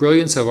the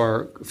brilliance of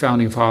our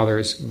founding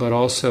fathers, but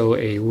also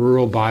a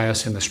rural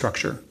bias in the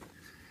structure.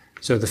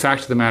 So the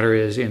fact of the matter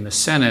is, in the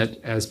Senate,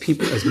 as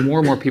more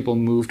and more people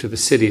move to the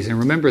cities, and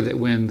remember that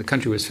when the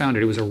country was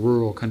founded, it was a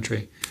rural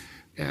country.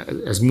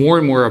 As more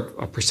and more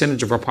a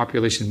percentage of our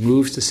population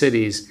moves to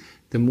cities,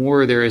 the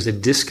more there is a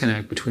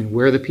disconnect between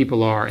where the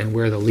people are and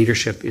where the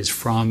leadership is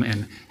from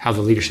and how the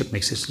leadership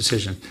makes its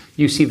decision.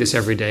 You see this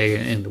every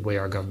day in the way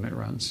our government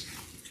runs.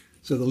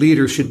 So the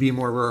leaders should be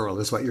more rural,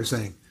 is what you're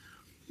saying?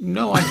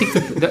 No, I think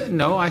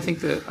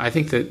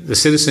that the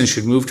citizens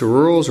should move to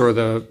rurals, or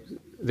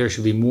there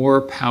should be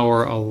more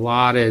power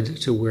allotted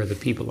to where the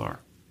people are.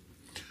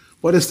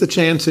 What is the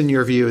chance, in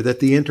your view, that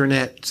the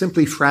internet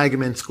simply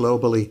fragments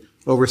globally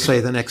over,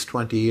 say, the next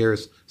 20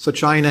 years? So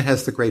China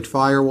has the Great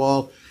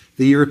Firewall.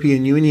 The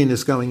European Union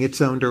is going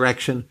its own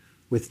direction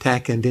with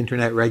tech and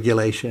internet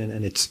regulation,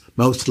 and it's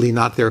mostly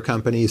not their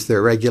companies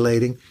they're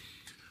regulating.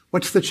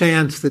 What's the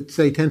chance that,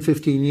 say, 10,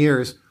 15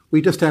 years,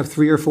 we just have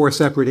 3 or 4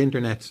 separate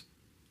internets?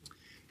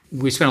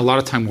 We spent a lot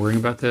of time worrying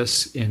about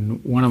this.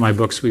 In one of my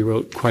books, we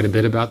wrote quite a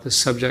bit about this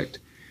subject.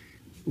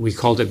 We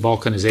called it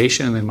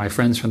Balkanization, and then my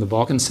friends from the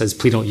Balkans says,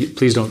 please don't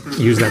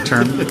use that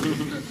term.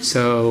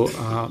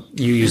 So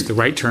you used the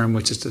right term,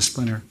 which is to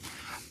splinter.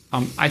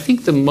 I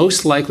think the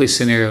most likely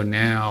scenario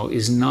now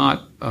is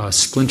not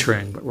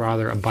splintering, but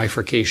rather a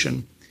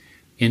bifurcation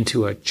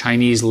into a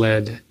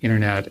Chinese-led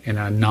internet and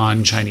a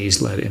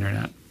non-Chinese-led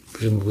internet,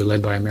 presumably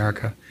led by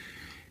America.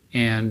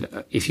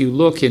 And if you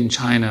look in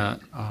China,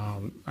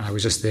 I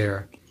was just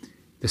there,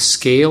 the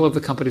scale of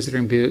the companies that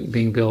are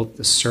being built,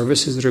 the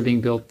services that are being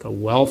built, the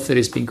wealth that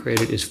is being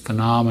created is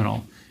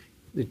phenomenal.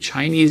 The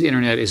Chinese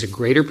internet is a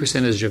greater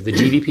percentage of the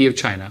GDP of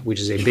China, which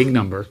is a big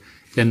number,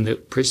 than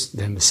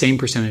the same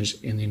percentage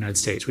in the United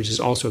States, which is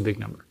also a big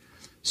number.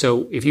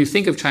 So if you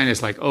think of China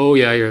as like, oh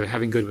yeah, you're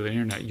having good with the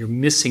internet, you're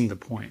missing the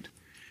point.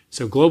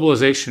 So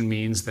globalization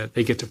means that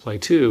they get to play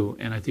too,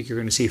 and I think you're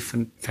going to see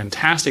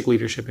fantastic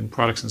leadership in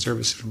products and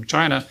services from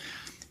China,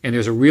 and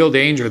there's a real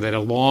danger that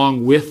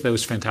along with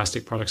those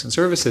fantastic products and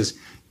services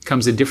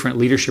comes a different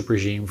leadership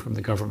regime from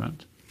the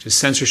government, which is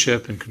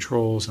censorship and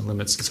controls and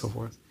limits and so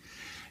forth.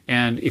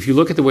 And if you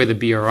look at the way the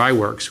BRI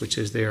works, which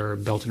is their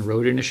Belt and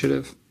Road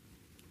Initiative,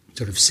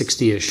 sort of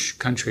 60-ish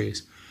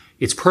countries,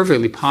 it's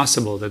perfectly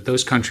possible that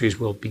those countries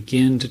will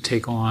begin to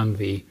take on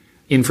the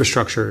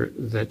infrastructure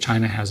that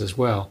China has as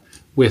well,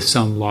 with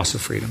some loss of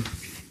freedom.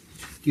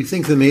 Do you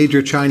think the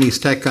major Chinese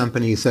tech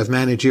companies have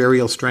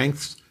managerial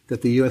strengths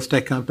that the U.S.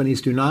 tech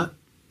companies do not?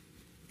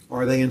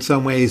 Are they in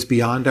some ways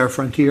beyond our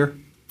frontier?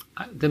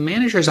 The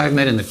managers I've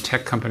met in the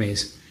tech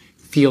companies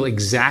feel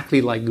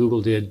exactly like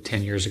Google did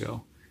 10 years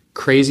ago.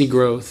 Crazy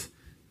growth,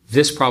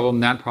 this problem,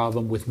 that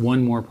problem, with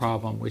one more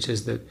problem, which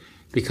is that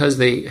because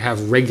they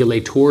have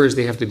regulators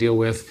they have to deal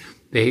with,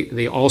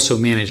 they also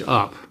manage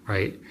up,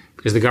 right?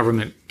 Because the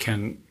government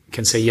can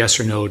say yes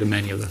or no to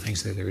many of the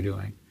things that they're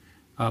doing.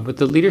 But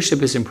the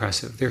leadership is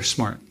impressive. They're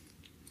smart.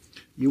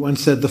 You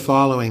once said the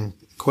following,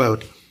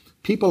 quote,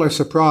 "People are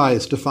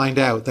surprised to find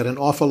out that an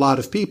awful lot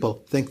of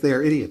people think they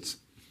are idiots."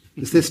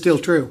 Is this still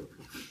true?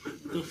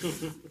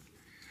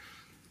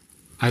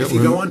 If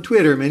you go on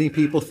Twitter, many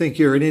people think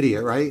you're an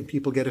idiot, right?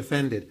 People get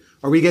offended.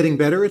 Are we getting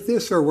better at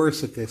this or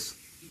worse at this?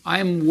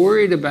 I'm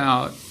worried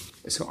about,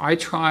 so I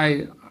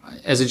try,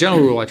 as a general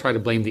rule, I try to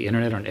blame the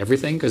internet on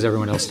everything because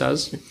everyone else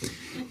does.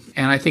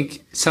 And I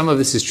think some of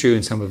this is true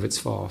and some of it's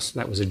false.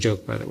 That was a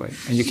joke, by the way.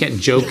 And you can't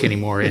joke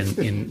anymore because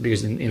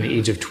in the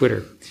age of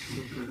Twitter.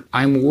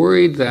 I'm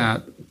worried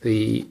that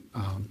see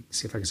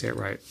if I can say it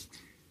right.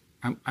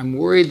 I'm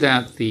worried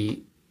that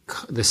the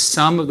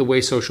sum of the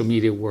way social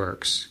media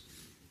works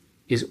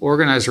is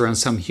organized around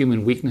some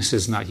human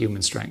weaknesses, not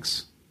human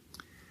strengths.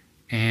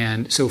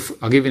 And so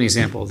I'll give you an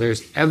example.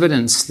 There's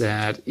evidence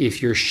that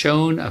if you're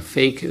shown a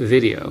fake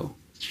video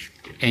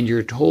and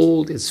you're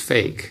told it's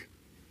fake,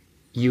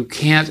 you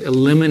can't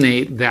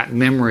eliminate that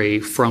memory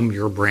from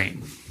your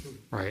brain,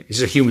 right?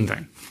 It's a human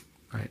thing,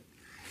 right?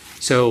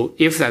 So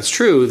if that's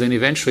true, then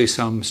eventually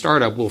some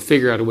startup will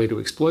figure out a way to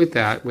exploit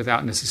that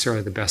without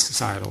necessarily the best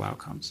societal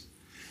outcomes.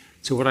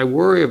 So what I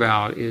worry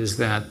about is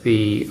that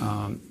the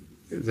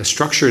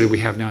structure that we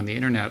have now on the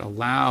internet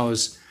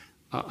allows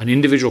an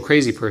individual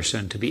crazy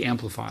person to be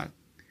amplified.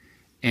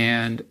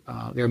 And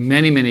there are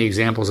many, many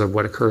examples of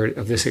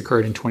this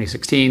occurred in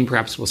 2016.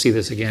 Perhaps we'll see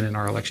this again in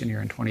our election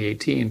year in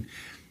 2018.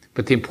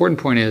 But the important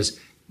point is,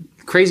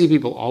 crazy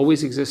people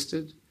always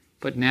existed,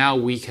 but now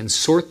we can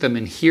sort them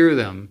and hear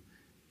them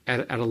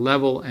at a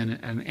level and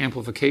an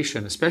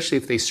amplification, especially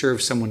if they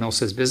serve someone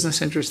else's business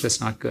interest.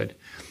 That's not good.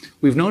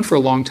 We've known for a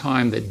long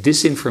time that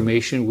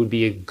disinformation would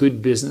be a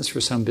good business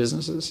for some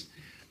businesses.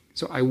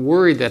 So I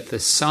worry that the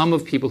sum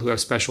of people who have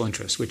special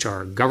interests, which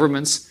are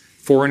governments,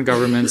 foreign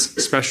governments,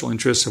 special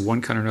interests of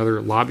one kind or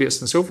another,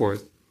 lobbyists and so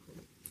forth,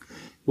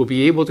 will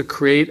be able to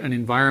create an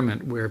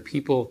environment where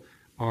people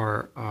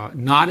are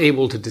not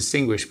able to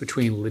distinguish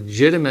between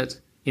legitimate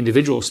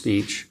individual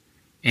speech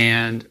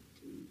and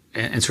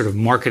sort of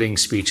marketing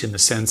speech in the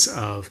sense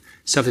of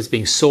stuff that's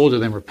being sold to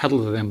them or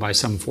peddled to them by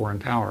some foreign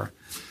power.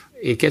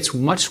 It gets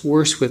much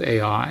worse with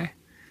AI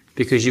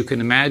because you can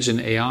imagine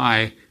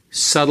AI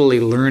subtly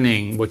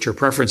learning what your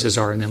preferences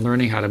are and then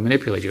learning how to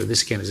manipulate you.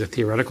 This, again, is a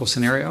theoretical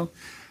scenario.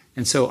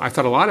 And so I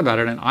thought a lot about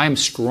it, and I am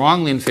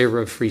strongly in favor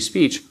of free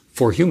speech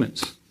for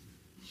humans,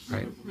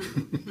 right?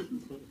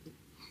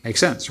 Makes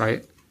sense,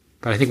 right?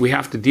 But I think we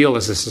have to deal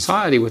as a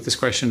society with this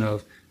question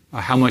of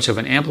how much of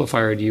an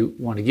amplifier do you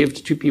want to give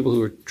to two people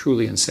who are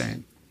truly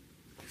insane?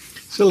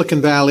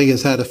 Silicon Valley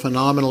has had a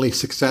phenomenally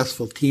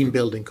successful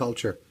team-building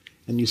culture,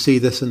 and you see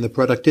this in the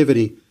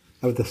productivity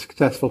of the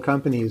successful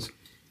companies.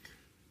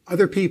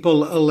 Other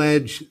people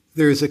allege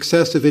there's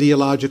excessive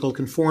ideological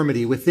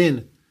conformity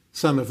within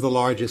some of the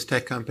largest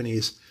tech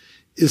companies.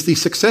 Is the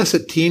success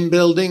at team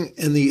building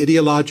and the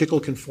ideological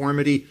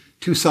conformity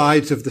two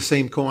sides of the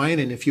same coin,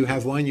 and if you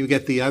have one, you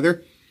get the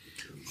other?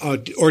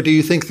 Or do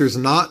you think there's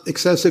not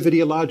excessive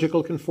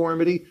ideological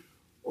conformity?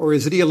 Or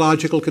is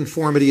ideological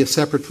conformity a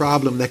separate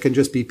problem that can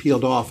just be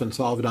peeled off and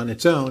solved on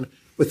its own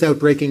without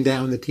breaking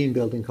down the team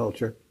building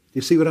culture? Do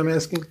you see what I'm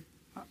asking?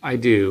 I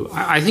do.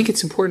 I think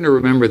it's important to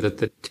remember that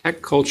the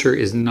tech culture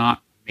is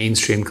not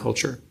mainstream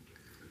culture.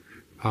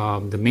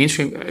 The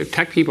mainstream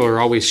tech people are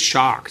always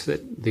shocked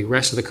that the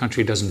rest of the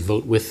country doesn't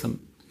vote with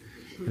them.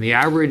 And the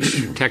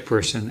average tech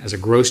person, as a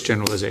gross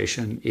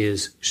generalization,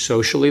 is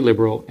socially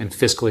liberal and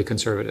fiscally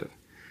conservative.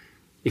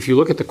 If you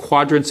look at the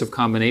quadrants of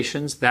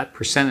combinations, that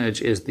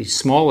percentage is the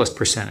smallest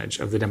percentage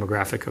of the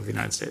demographic of the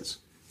United States.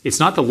 It's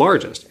not the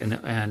largest.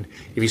 And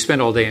if you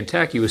spend all day in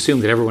tech, you assume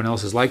that everyone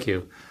else is like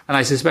you. And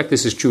I suspect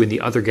this is true in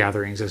the other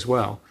gatherings as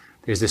well.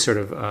 There's this sort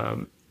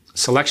of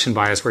selection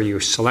bias where you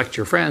select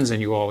your friends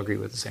and you all agree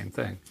with the same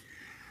thing.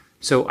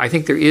 So I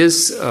think there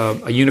is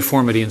a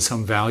uniformity in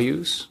some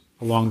values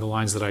along the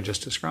lines that I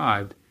just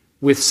described,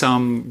 with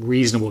some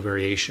reasonable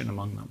variation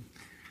among them.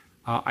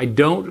 I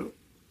don't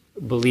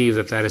believe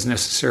that that is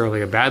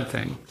necessarily a bad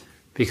thing,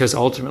 because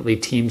ultimately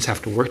teams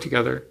have to work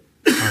together.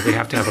 They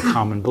have to have a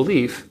common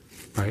belief,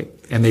 right?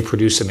 And they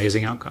produce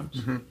amazing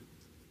outcomes. Mm-hmm.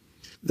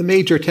 The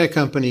major tech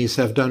companies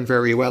have done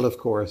very well, of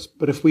course.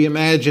 But if we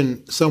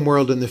imagine some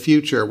world in the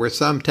future where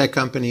some tech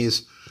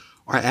companies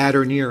are at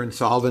or near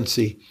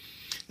insolvency,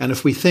 and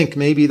if we think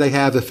maybe they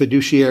have a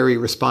fiduciary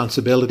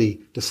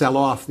responsibility to sell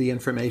off the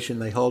information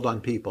they hold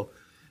on people,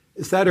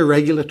 is that a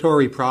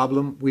regulatory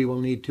problem we will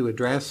need to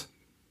address?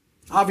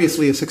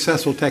 Obviously, a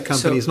successful tech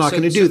company is not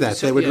going to do that.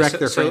 They would wreck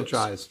their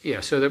franchise.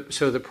 So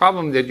the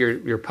problem that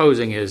you're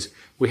posing is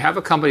we have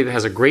a company that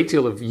has a great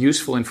deal of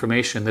useful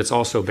information that's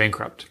also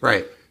bankrupt.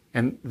 Right.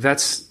 And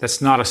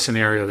that's not a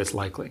scenario that's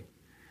likely.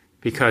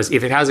 Because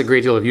if it has a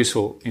great deal of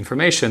useful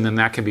information, then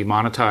that can be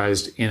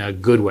monetized in a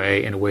good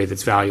way, in a way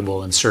that's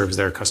valuable and serves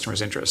their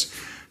customers' interests.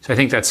 So I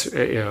think that's,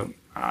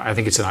 I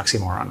think it's an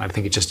oxymoron. I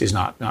think it just is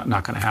not going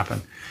to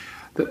happen.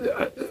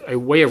 A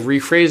way of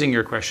rephrasing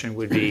your question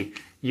would be,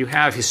 you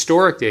have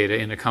historic data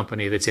in a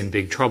company that's in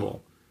big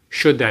trouble.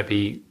 Should there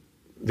be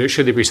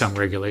some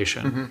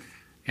regulation? Mm-hmm.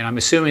 And I'm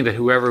assuming that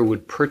whoever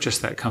would purchase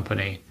that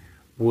company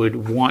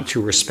would want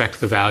to respect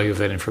the value of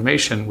that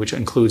information, which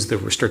includes the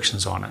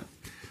restrictions on it.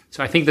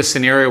 So I think the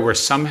scenario where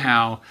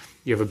somehow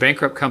you have a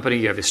bankrupt company,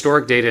 you have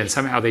historic data, and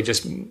somehow they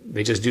just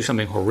do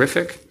something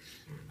horrific,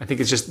 I think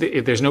it's just,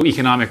 there's no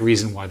economic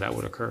reason why that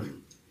would occur.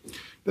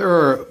 There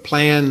are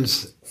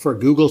plans for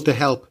Google to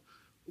help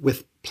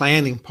with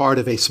planning part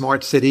of a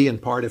smart city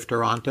and part of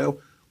Toronto.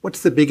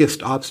 What's the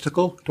biggest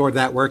obstacle toward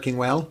that working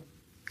well?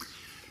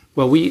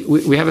 Well,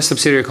 we have a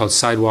subsidiary called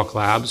Sidewalk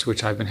Labs,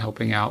 which I've been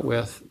helping out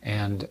with.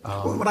 And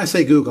when I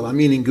say Google, I'm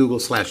meaning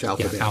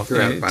Google/Alphabet.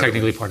 Yeah,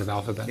 technically part of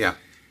Alphabet. Yeah.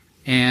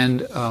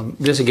 And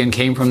this again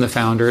came from the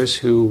founders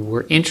who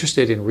were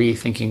interested in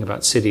rethinking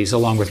about cities,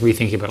 along with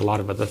rethinking about a lot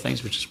of other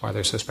things, which is why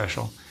they're so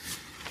special.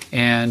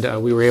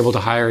 And we were able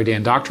to hire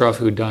Dan Doctoroff,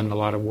 who'd done a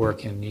lot of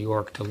work in New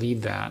York, to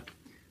lead that.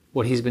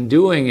 What he's been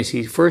doing is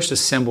he first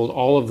assembled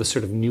all of the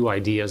sort of new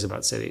ideas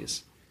about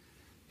cities.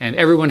 And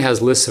everyone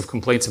has lists of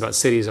complaints about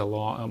cities a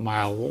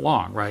mile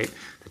long, right?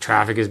 The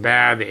traffic is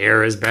bad, the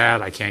air is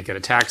bad, I can't get a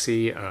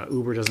taxi,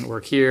 Uber doesn't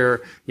work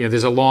here. You know,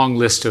 there's a long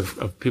list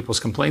of people's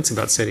complaints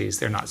about cities.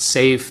 They're not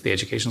safe, the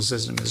educational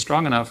system isn't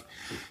strong enough.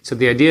 So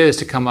the idea is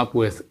to come up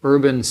with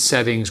urban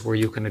settings where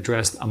you can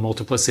address a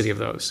multiplicity of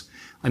those.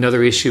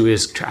 Another issue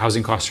is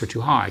housing costs are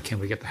too high. Can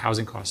we get the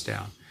housing costs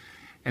down?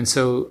 And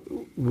so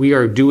we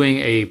are doing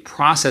a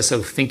process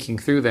of thinking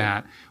through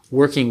that,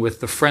 working with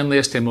the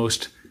friendliest and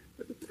most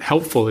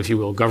helpful, if you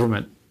will,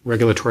 government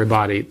regulatory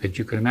body that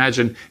you can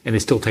imagine, and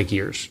it still takes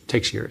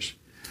years.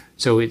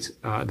 So it's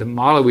the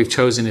model we've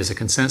chosen is a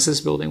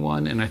consensus building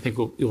one, and I think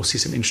you'll see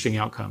some interesting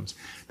outcomes.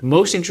 The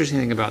most interesting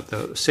thing about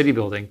the city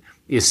building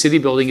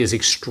is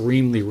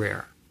extremely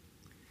rare.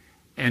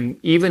 And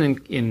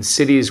even in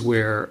cities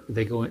where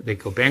they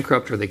go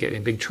bankrupt or they get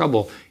in big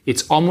trouble,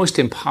 it's almost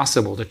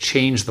impossible to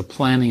change the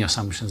planning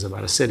assumptions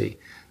about a city,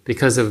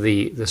 because of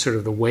the sort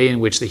of the way in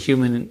which the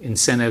human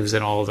incentives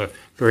and all the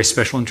very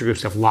special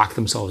intergroups have locked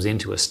themselves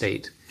into a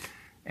state.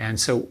 And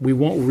so we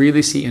won't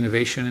really see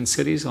innovation in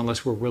cities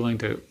unless we're willing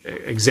to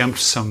exempt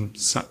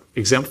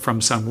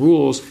from some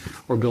rules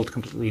or build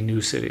completely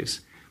new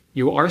cities.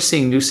 You are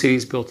seeing new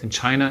cities built in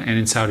China and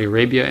in Saudi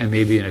Arabia and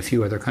maybe in a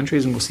few other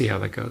countries, and we'll see how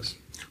that goes.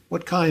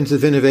 What kinds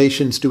of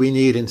innovations do we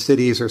need in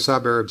cities or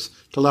suburbs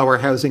to lower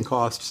housing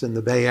costs in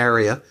the Bay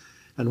Area?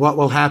 And what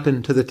will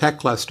happen to the tech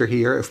cluster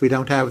here if we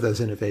don't have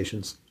those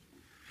innovations?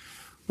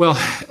 Well,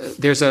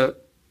 the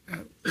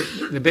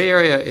Bay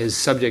Area is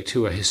subject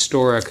to a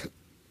historic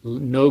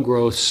no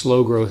growth,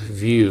 slow growth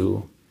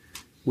view,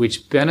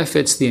 which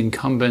benefits the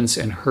incumbents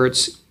and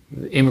hurts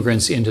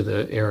immigrants into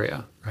the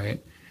area,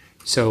 right?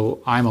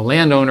 So I'm a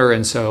landowner,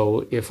 and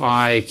so if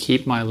I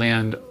keep my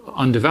land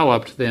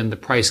undeveloped, then the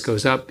price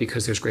goes up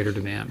because there's greater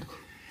demand.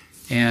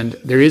 And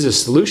there is a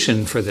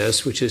solution for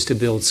this, which is to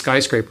build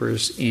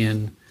skyscrapers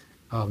in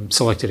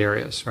selected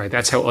areas, right?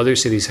 That's how other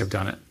cities have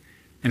done it.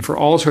 And for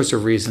all sorts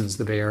of reasons,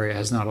 the Bay Area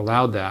has not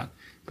allowed that.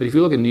 But if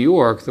you look at New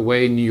York, the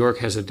way New York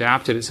has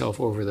adapted itself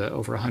over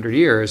 100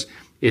 years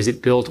is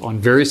it built on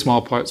very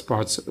small parts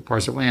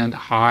of land,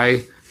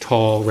 high,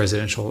 tall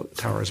residential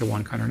towers of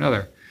one kind or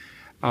another.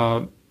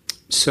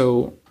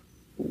 So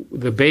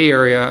the Bay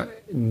Area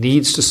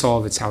needs to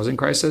solve its housing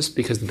crisis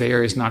because the Bay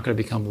Area is not going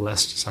to become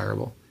less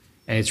desirable.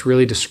 And it's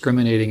really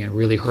discriminating and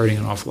really hurting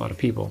an awful lot of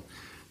people.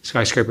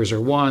 Skyscrapers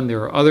are one.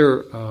 There are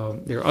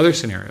other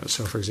scenarios.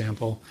 So, for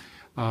example,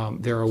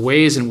 there are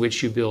ways in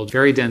which you build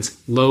very dense,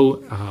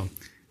 low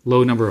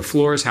number of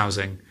floors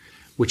housing,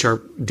 which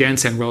are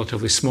dense and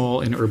relatively small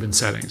in urban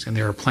settings, and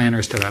there are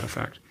planners to that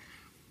effect.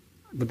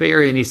 The Bay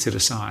Area needs to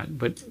decide,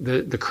 but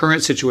the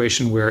current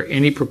situation where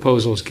any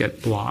proposals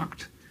get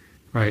blocked,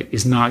 right,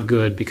 is not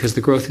good because the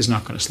growth is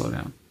not going to slow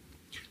down.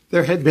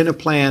 There had been a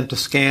plan to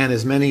scan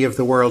as many of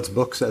the world's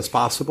books as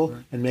possible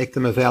and make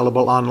them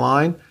available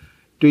online.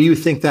 Do you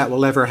think that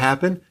will ever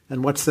happen?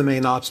 And what's the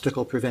main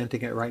obstacle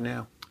preventing it right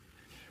now?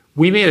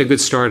 We made a good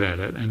start at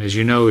it. And as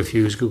you know, if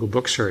you use Google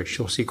Book Search,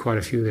 you'll see quite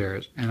a few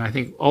there. And I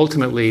think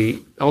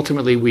ultimately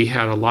we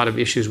had a lot of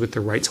issues with the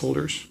rights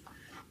holders,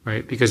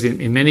 right? Because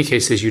in many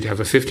cases, you'd have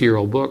a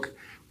 50-year-old book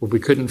where we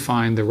couldn't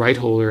find the right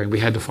holder and we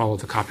had to follow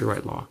the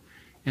copyright law.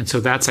 And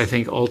so that's, I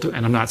think,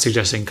 and I'm not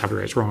suggesting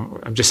copyright's wrong.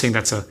 I'm just saying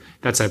that's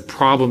a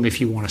problem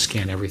if you want to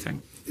scan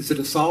everything. Is it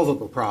a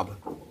solvable problem?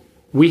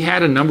 We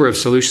had a number of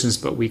solutions,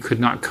 but we could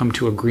not come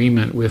to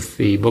agreement with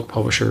the book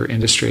publisher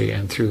industry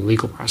and through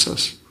legal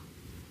process.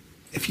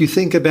 If you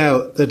think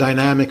about the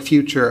dynamic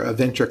future of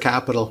venture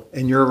capital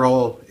and your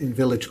role in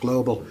Village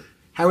Global,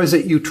 how is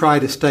it you try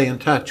to stay in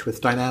touch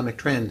with dynamic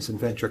trends in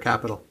venture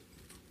capital?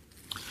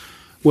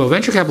 Well,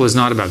 venture capital is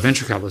not about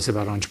venture capital, it's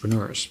about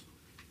entrepreneurs.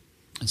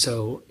 And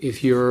so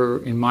if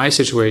you're in my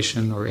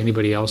situation or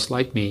anybody else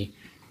like me,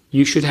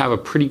 you should have a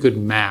pretty good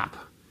map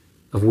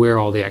of where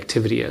all the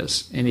activity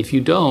is. And if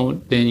you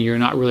don't, then you're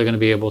not really going to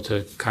be able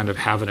to kind of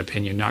have an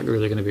opinion, not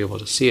really going to be able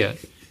to see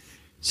it.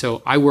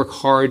 So I work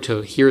hard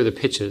to hear the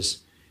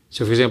pitches.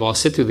 So for example, I'll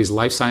sit through these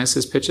life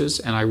sciences pitches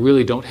and I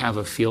really don't have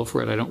a feel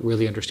for it. I don't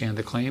really understand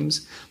the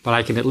claims, but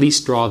I can at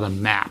least draw the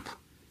map,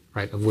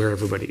 right, of where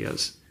everybody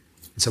is.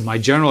 And so my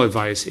general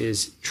advice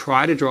is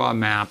try to draw a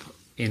map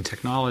in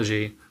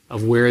technology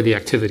of where the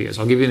activity is.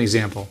 I'll give you an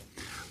example.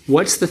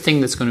 What's the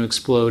thing that's going to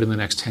explode in the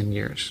next 10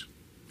 years?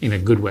 In a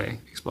good way,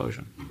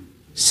 explosion.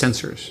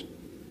 Sensors.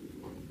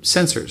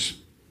 Sensors.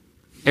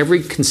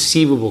 Every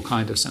conceivable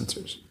kind of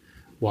sensors.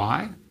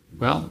 Why?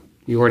 Well,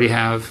 you already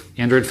have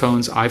Android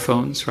phones,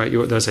 iPhones, right?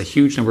 There's a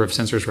huge number of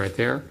sensors right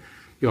there.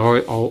 You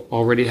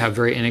already have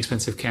very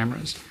inexpensive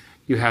cameras.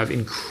 You have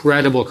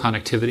incredible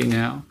connectivity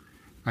now,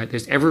 right?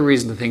 There's every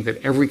reason to think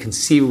that every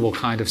conceivable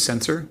kind of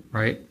sensor,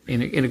 right,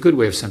 in a good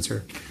way of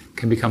sensor,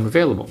 can become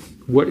available.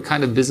 What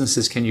kind of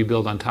businesses can you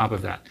build on top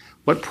of that?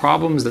 What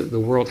problems that the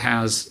world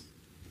has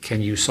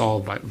can you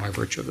solve by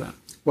virtue of that?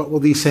 What will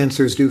these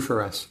sensors do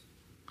for us?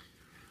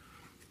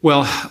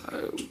 Well,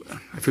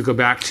 if we go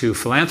back to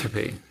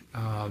philanthropy,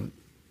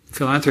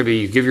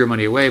 you give your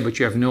money away, but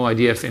you have no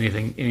idea if any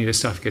of this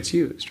stuff gets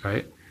used,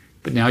 right?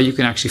 But now you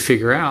can actually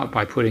figure out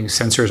by putting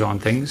sensors on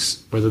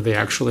things whether they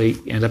actually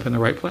end up in the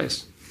right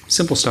place.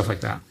 Simple stuff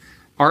like that.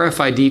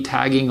 RFID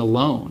tagging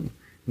alone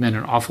meant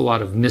an awful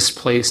lot of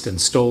misplaced and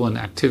stolen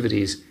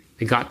activities.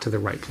 They got to the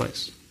right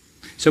place.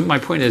 So my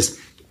point is,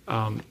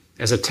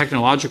 as a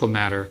technological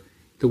matter,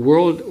 the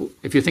world,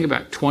 if you think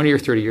about 20 or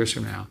 30 years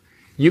from now,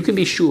 you can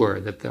be sure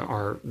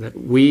that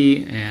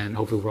we, and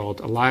hopefully we're all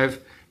alive,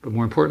 but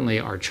more importantly,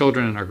 our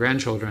children and our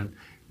grandchildren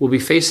will be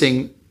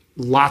facing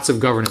lots of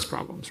governance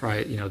problems,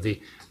 right? The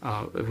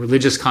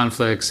religious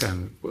conflicts,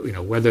 and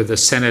whether the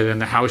Senate and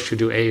the House should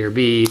do A or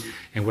B,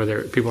 and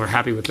whether people are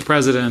happy with the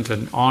president,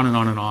 and on and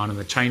on and on, and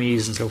the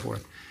Chinese and so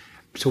forth.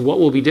 So what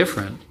will be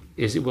different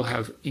is it will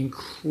have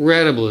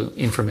incredible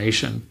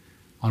information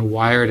on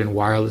wired and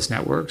wireless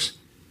networks,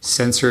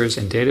 sensors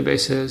and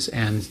databases,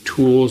 and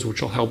tools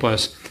which will help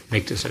us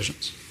make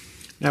decisions.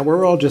 Now,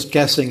 we're all just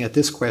guessing at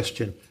this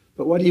question,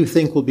 but what do you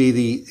think will be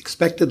the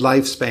expected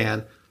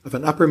lifespan of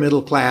an upper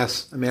middle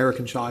class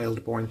American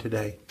child born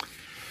today?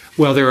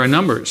 Well, there are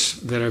numbers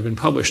that have been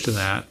published in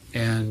that,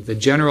 and the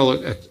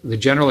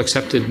general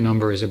accepted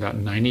number is about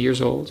 90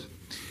 years old,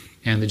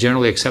 and the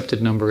generally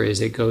accepted number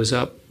is it goes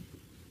up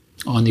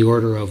on the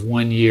order of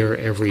 1 year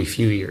every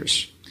few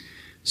years.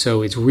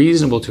 So it's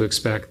reasonable to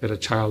expect that a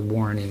child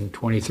born in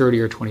 2030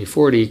 or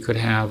 2040 could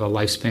have a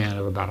lifespan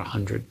of about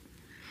 100.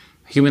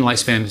 Human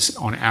lifespans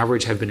on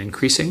average have been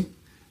increasing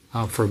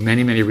for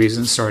many, many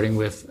reasons, starting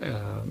with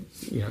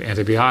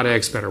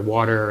antibiotics, better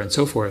water, and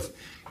so forth.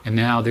 And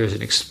now there's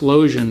an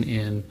explosion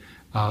in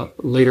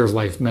later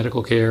life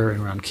medical care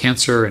and around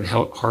cancer and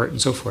heart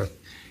and so forth.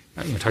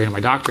 Talking to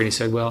my doctor, and he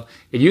said, well,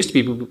 it used to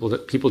be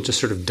people just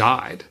sort of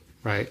died,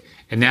 right?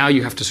 And now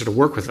you have to sort of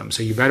work with them.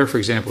 So you better, for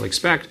example,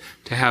 expect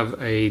to have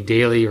a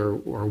daily or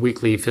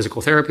weekly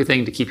physical therapy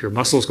thing to keep your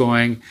muscles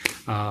going,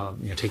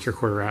 take your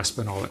quarter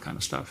aspirin, all that kind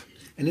of stuff.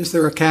 And is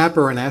there a cap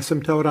or an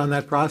asymptote on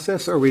that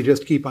process, or we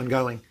just keep on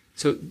going?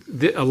 So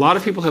a lot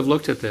of people have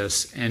looked at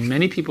this, and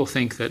many people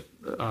think that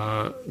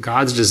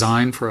God's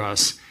design for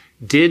us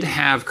did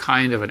have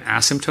kind of an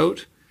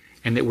asymptote,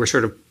 and that we're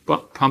sort of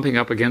pumping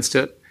up against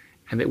it,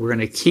 and that we're going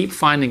to keep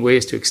finding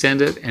ways to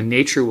extend it, and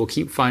nature will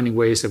keep finding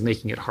ways of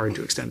making it hard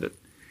to extend it.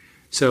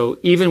 So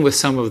even with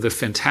some of the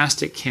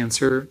fantastic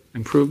cancer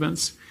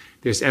improvements,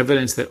 there's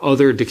evidence that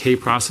other decay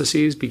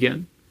processes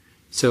begin.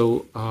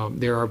 So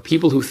there are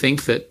people who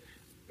think that,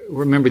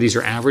 remember, these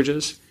are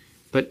averages,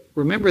 but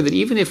remember that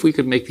even if we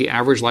could make the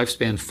average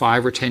lifespan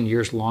 5 or 10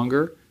 years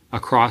longer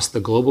across the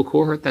global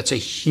cohort, that's a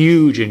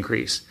huge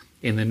increase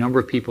in the number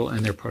of people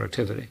and their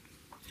productivity.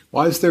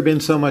 Why has there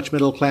been so much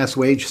middle-class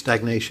wage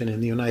stagnation in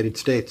the United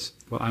States?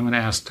 Well, I'm going to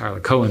ask Tyler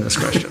Cohen this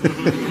question.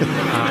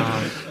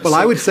 Well,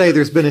 I would say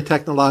there's been a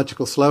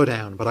technological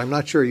slowdown, but I'm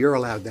not sure you're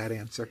allowed that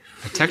answer.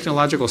 A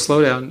technological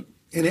slowdown?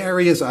 In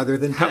areas other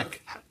than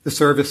tech, the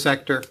service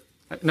sector.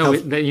 No,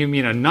 you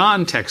mean a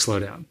non-tech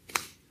slowdown?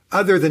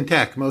 Other than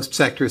tech, most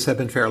sectors have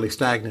been fairly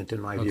stagnant,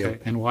 in my view. Okay,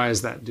 and why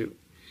is that due?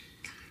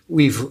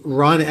 We've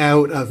run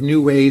out of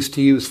new ways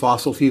to use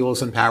fossil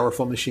fuels and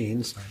powerful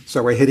machines,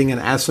 so we're hitting an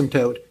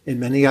asymptote in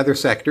many other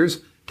sectors.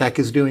 Tech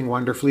is doing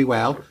wonderfully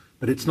well,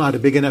 but it's not a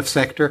big enough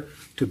sector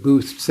to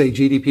boost, say,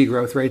 GDP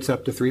growth rates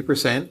up to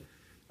 3%.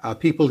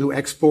 People who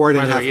export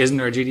By the way, isn't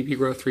our GDP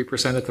growth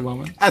 3% at the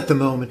moment? At the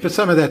moment, but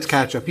some of that's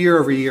catch-up. Year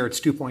over year, it's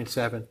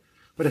 2.7.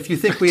 But if you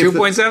think we have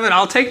 2.7,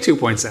 I'll take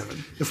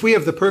 2.7. If we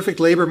have the perfect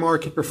labor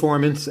market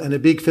performance and a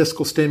big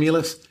fiscal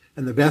stimulus,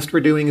 and the best we're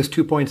doing is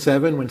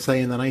 2.7, when,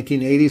 say, in the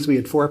 1980s we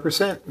had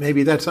 4%,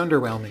 maybe that's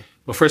underwhelming.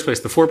 Well, first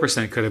place, the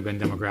 4% could have been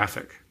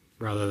demographic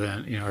rather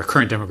than, our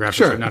current demographics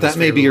sure, are not that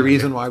may be a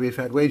reason why we've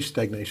had wage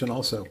stagnation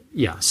also.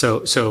 Yeah,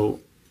 so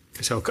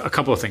a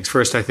couple of things.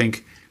 First, I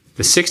think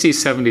the 60s,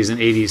 70s, and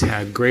 80s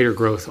had greater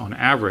growth on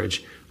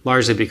average,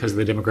 largely because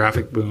of the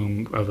demographic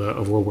boom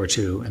of World War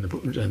II and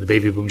the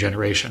baby boom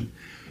generation.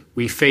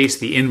 We face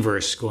the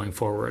inverse going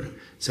forward.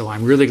 So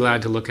I'm really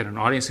glad to look at an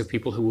audience of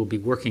people who will be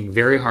working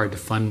very hard to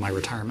fund my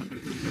retirement.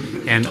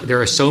 And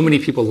there are so many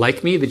people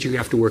like me that you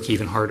have to work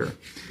even harder,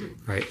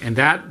 right? And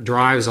that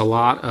drives a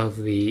lot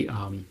of the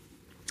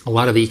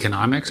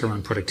economics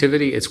around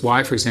productivity. It's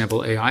why, for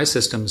example, AI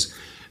systems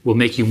will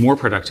make you more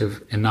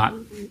productive and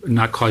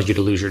not cause you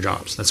to lose your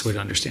jobs. That's the way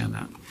to understand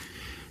that.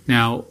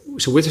 Now,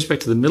 so with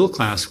respect to the middle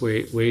class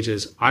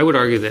wages, I would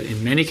argue that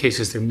in many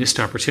cases there are missed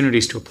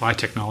opportunities to apply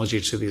technology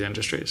to these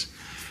industries.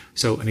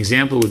 So an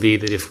example would be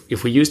that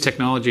if we use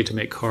technology to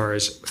make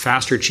cars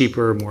faster,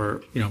 cheaper,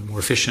 more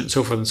efficient, and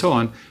so forth and so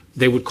on,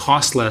 they would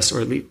cost less,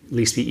 or at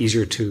least be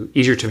easier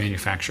to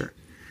manufacture.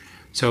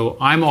 So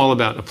I'm all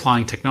about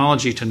applying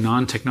technology to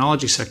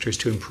non-technology sectors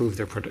to improve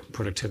their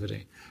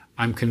productivity.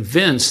 I'm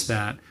convinced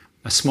that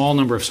a small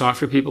number of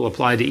software people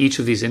applied to each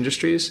of these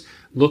industries,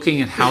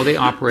 looking at how they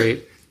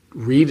operate,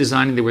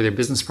 redesigning the way their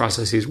business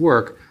processes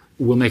work,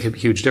 will make a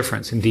huge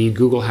difference. Indeed,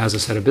 Google has a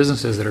set of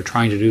businesses that are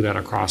trying to do that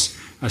across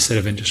a set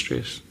of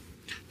industries.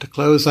 To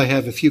close, I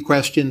have a few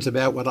questions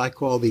about what I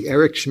call the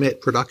Eric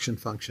Schmidt production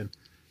function.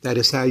 That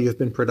is how you've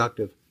been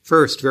productive.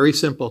 First, very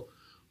simple.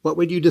 What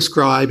would you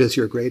describe as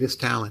your greatest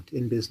talent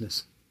in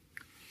business?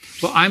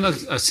 Well, I'm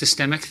a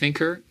systemic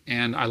thinker,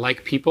 and I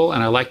like people,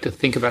 and I like to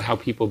think about how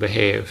people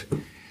behave.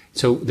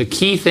 So the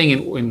key thing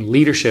in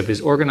leadership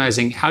is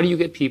organizing. How do you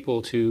get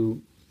people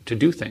to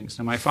do things?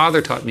 Now, my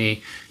father taught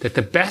me that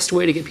the best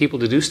way to get people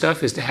to do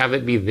stuff is to have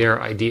it be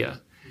their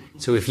idea.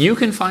 So if you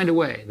can find a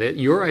way that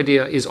your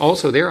idea is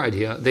also their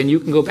idea, then you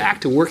can go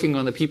back to working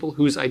on the people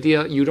whose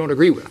idea you don't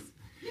agree with.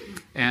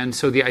 And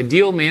so the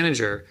ideal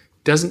manager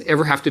doesn't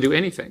ever have to do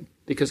anything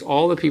because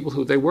all the people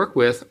who they work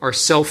with are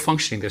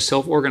self-functioning, they're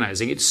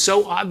self-organizing. It's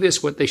so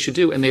obvious what they should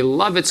do, and they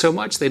love it so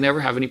much they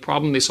never have any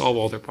problem, they solve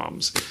all their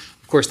problems.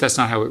 Of course, that's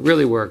not how it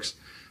really works.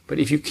 But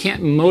if you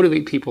can't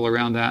motivate people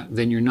around that,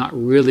 then you're not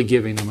really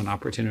giving them an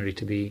opportunity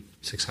to be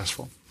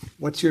successful.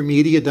 What's your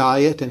media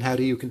diet and how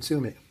do you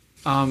consume it?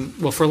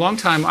 Well, for a long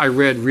time, I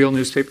read real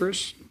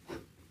newspapers.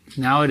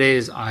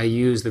 Nowadays, I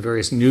use the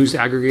various news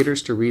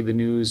aggregators to read the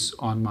news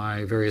on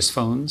my various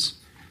phones,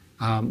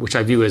 which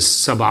I view as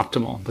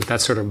suboptimal, but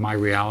that's sort of my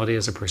reality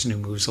as a person who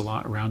moves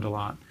around a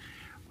lot.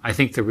 I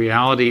think the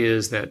reality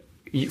is that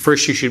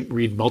first, you should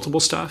read multiple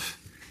stuff.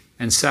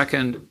 And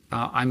second,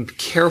 I'm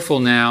careful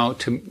now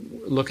to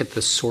look at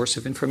the source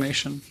of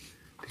information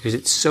because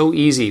it's so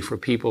easy for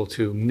people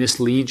to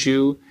mislead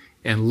you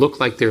and look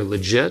like they're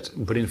legit,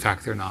 but in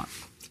fact, they're not.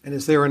 And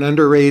is there an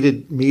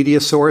underrated media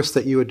source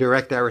that you would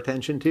direct our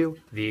attention to?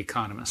 The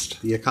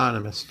Economist. The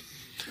Economist.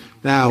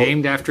 Now,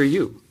 named after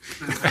you.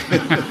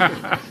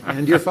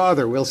 And your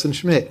father, Wilson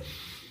Schmidt.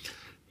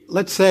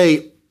 Let's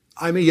say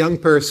I'm a young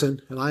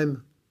person and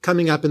I'm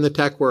coming up in the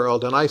tech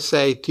world and I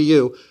say to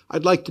you,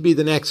 I'd like to be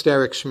the next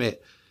Eric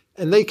Schmidt.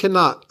 And they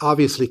cannot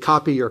obviously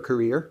copy your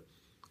career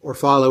or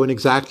follow in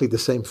exactly the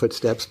same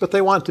footsteps, but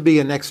they want to be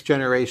a next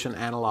generation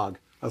analog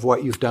of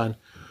what you've done.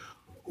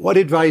 What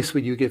advice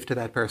would you give to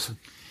that person?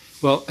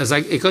 Well,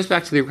 it goes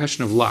back to the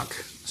question of luck.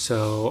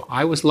 So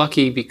I was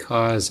lucky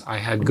because I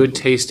had good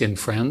taste in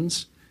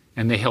friends,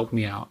 and they helped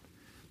me out.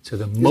 So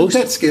Isn't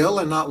that skill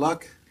and not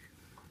luck?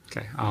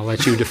 Okay, I'll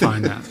let you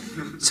define that.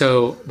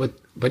 So,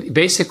 but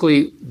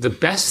basically, the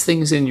best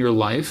things in your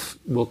life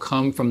will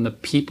come from the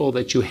people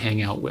that you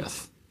hang out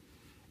with.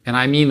 And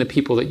I mean the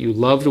people that you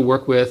love to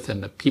work with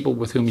and the people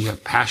with whom you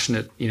have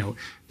passionate,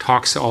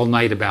 talks all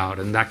night about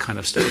and that kind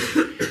of stuff.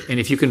 And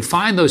if you can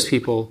find those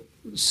people,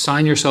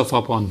 sign yourself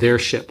up on their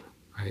ship,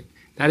 right?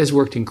 That has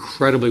worked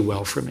incredibly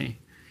well for me.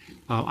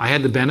 I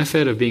had the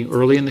benefit of being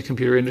early in the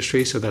computer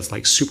industry, so that's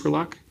like super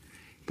luck.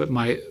 But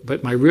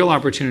my real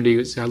opportunity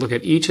is I look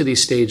at each of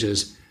these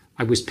stages.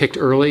 I was picked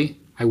early.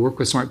 I work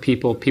with smart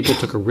people. People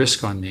took a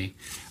risk on me.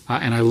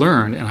 And I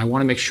learned, and I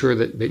want to make sure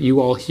that you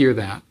all hear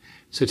that.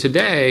 So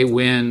today,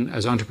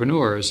 as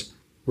entrepreneurs,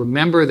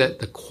 remember that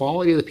the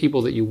quality of the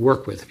people that you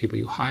work with, the people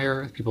you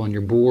hire, the people on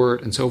your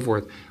board, and so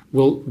forth,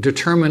 will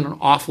determine an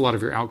awful lot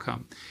of your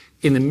outcome.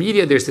 In the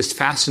media, there's this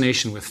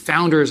fascination with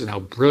founders and how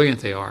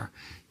brilliant they are.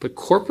 But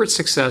corporate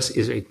success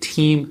is a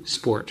team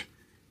sport,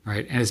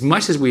 right? And as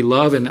much as we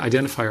love and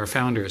identify our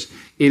founders,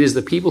 it is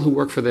the people who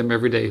work for them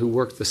every day, who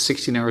work the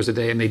 16 hours a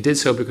day, and they did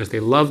so because they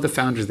love the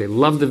founders, they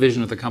love the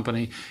vision of the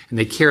company, and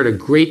they cared a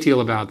great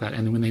deal about that.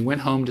 And when they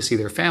went home to see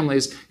their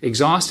families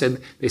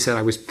exhausted, they said,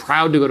 I was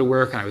proud to go to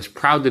work and I was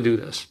proud to do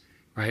this,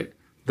 right?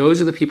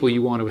 Those are the people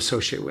you want to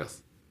associate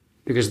with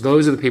because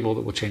those are the people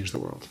that will change the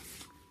world.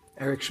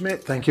 Eric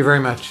Schmidt, thank you very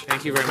much.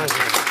 Thank you very much.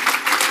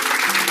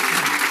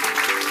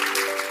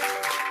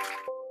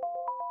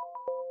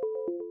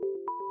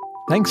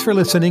 Thanks for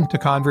listening to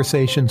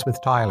Conversations with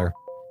Tyler.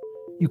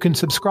 You can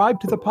subscribe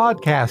to the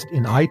podcast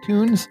in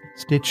iTunes,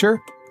 Stitcher,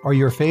 or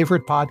your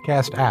favorite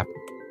podcast app.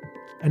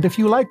 And if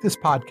you like this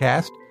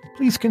podcast,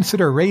 please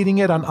consider rating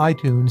it on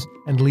iTunes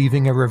and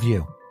leaving a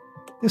review.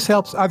 This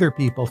helps other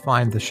people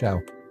find the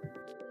show.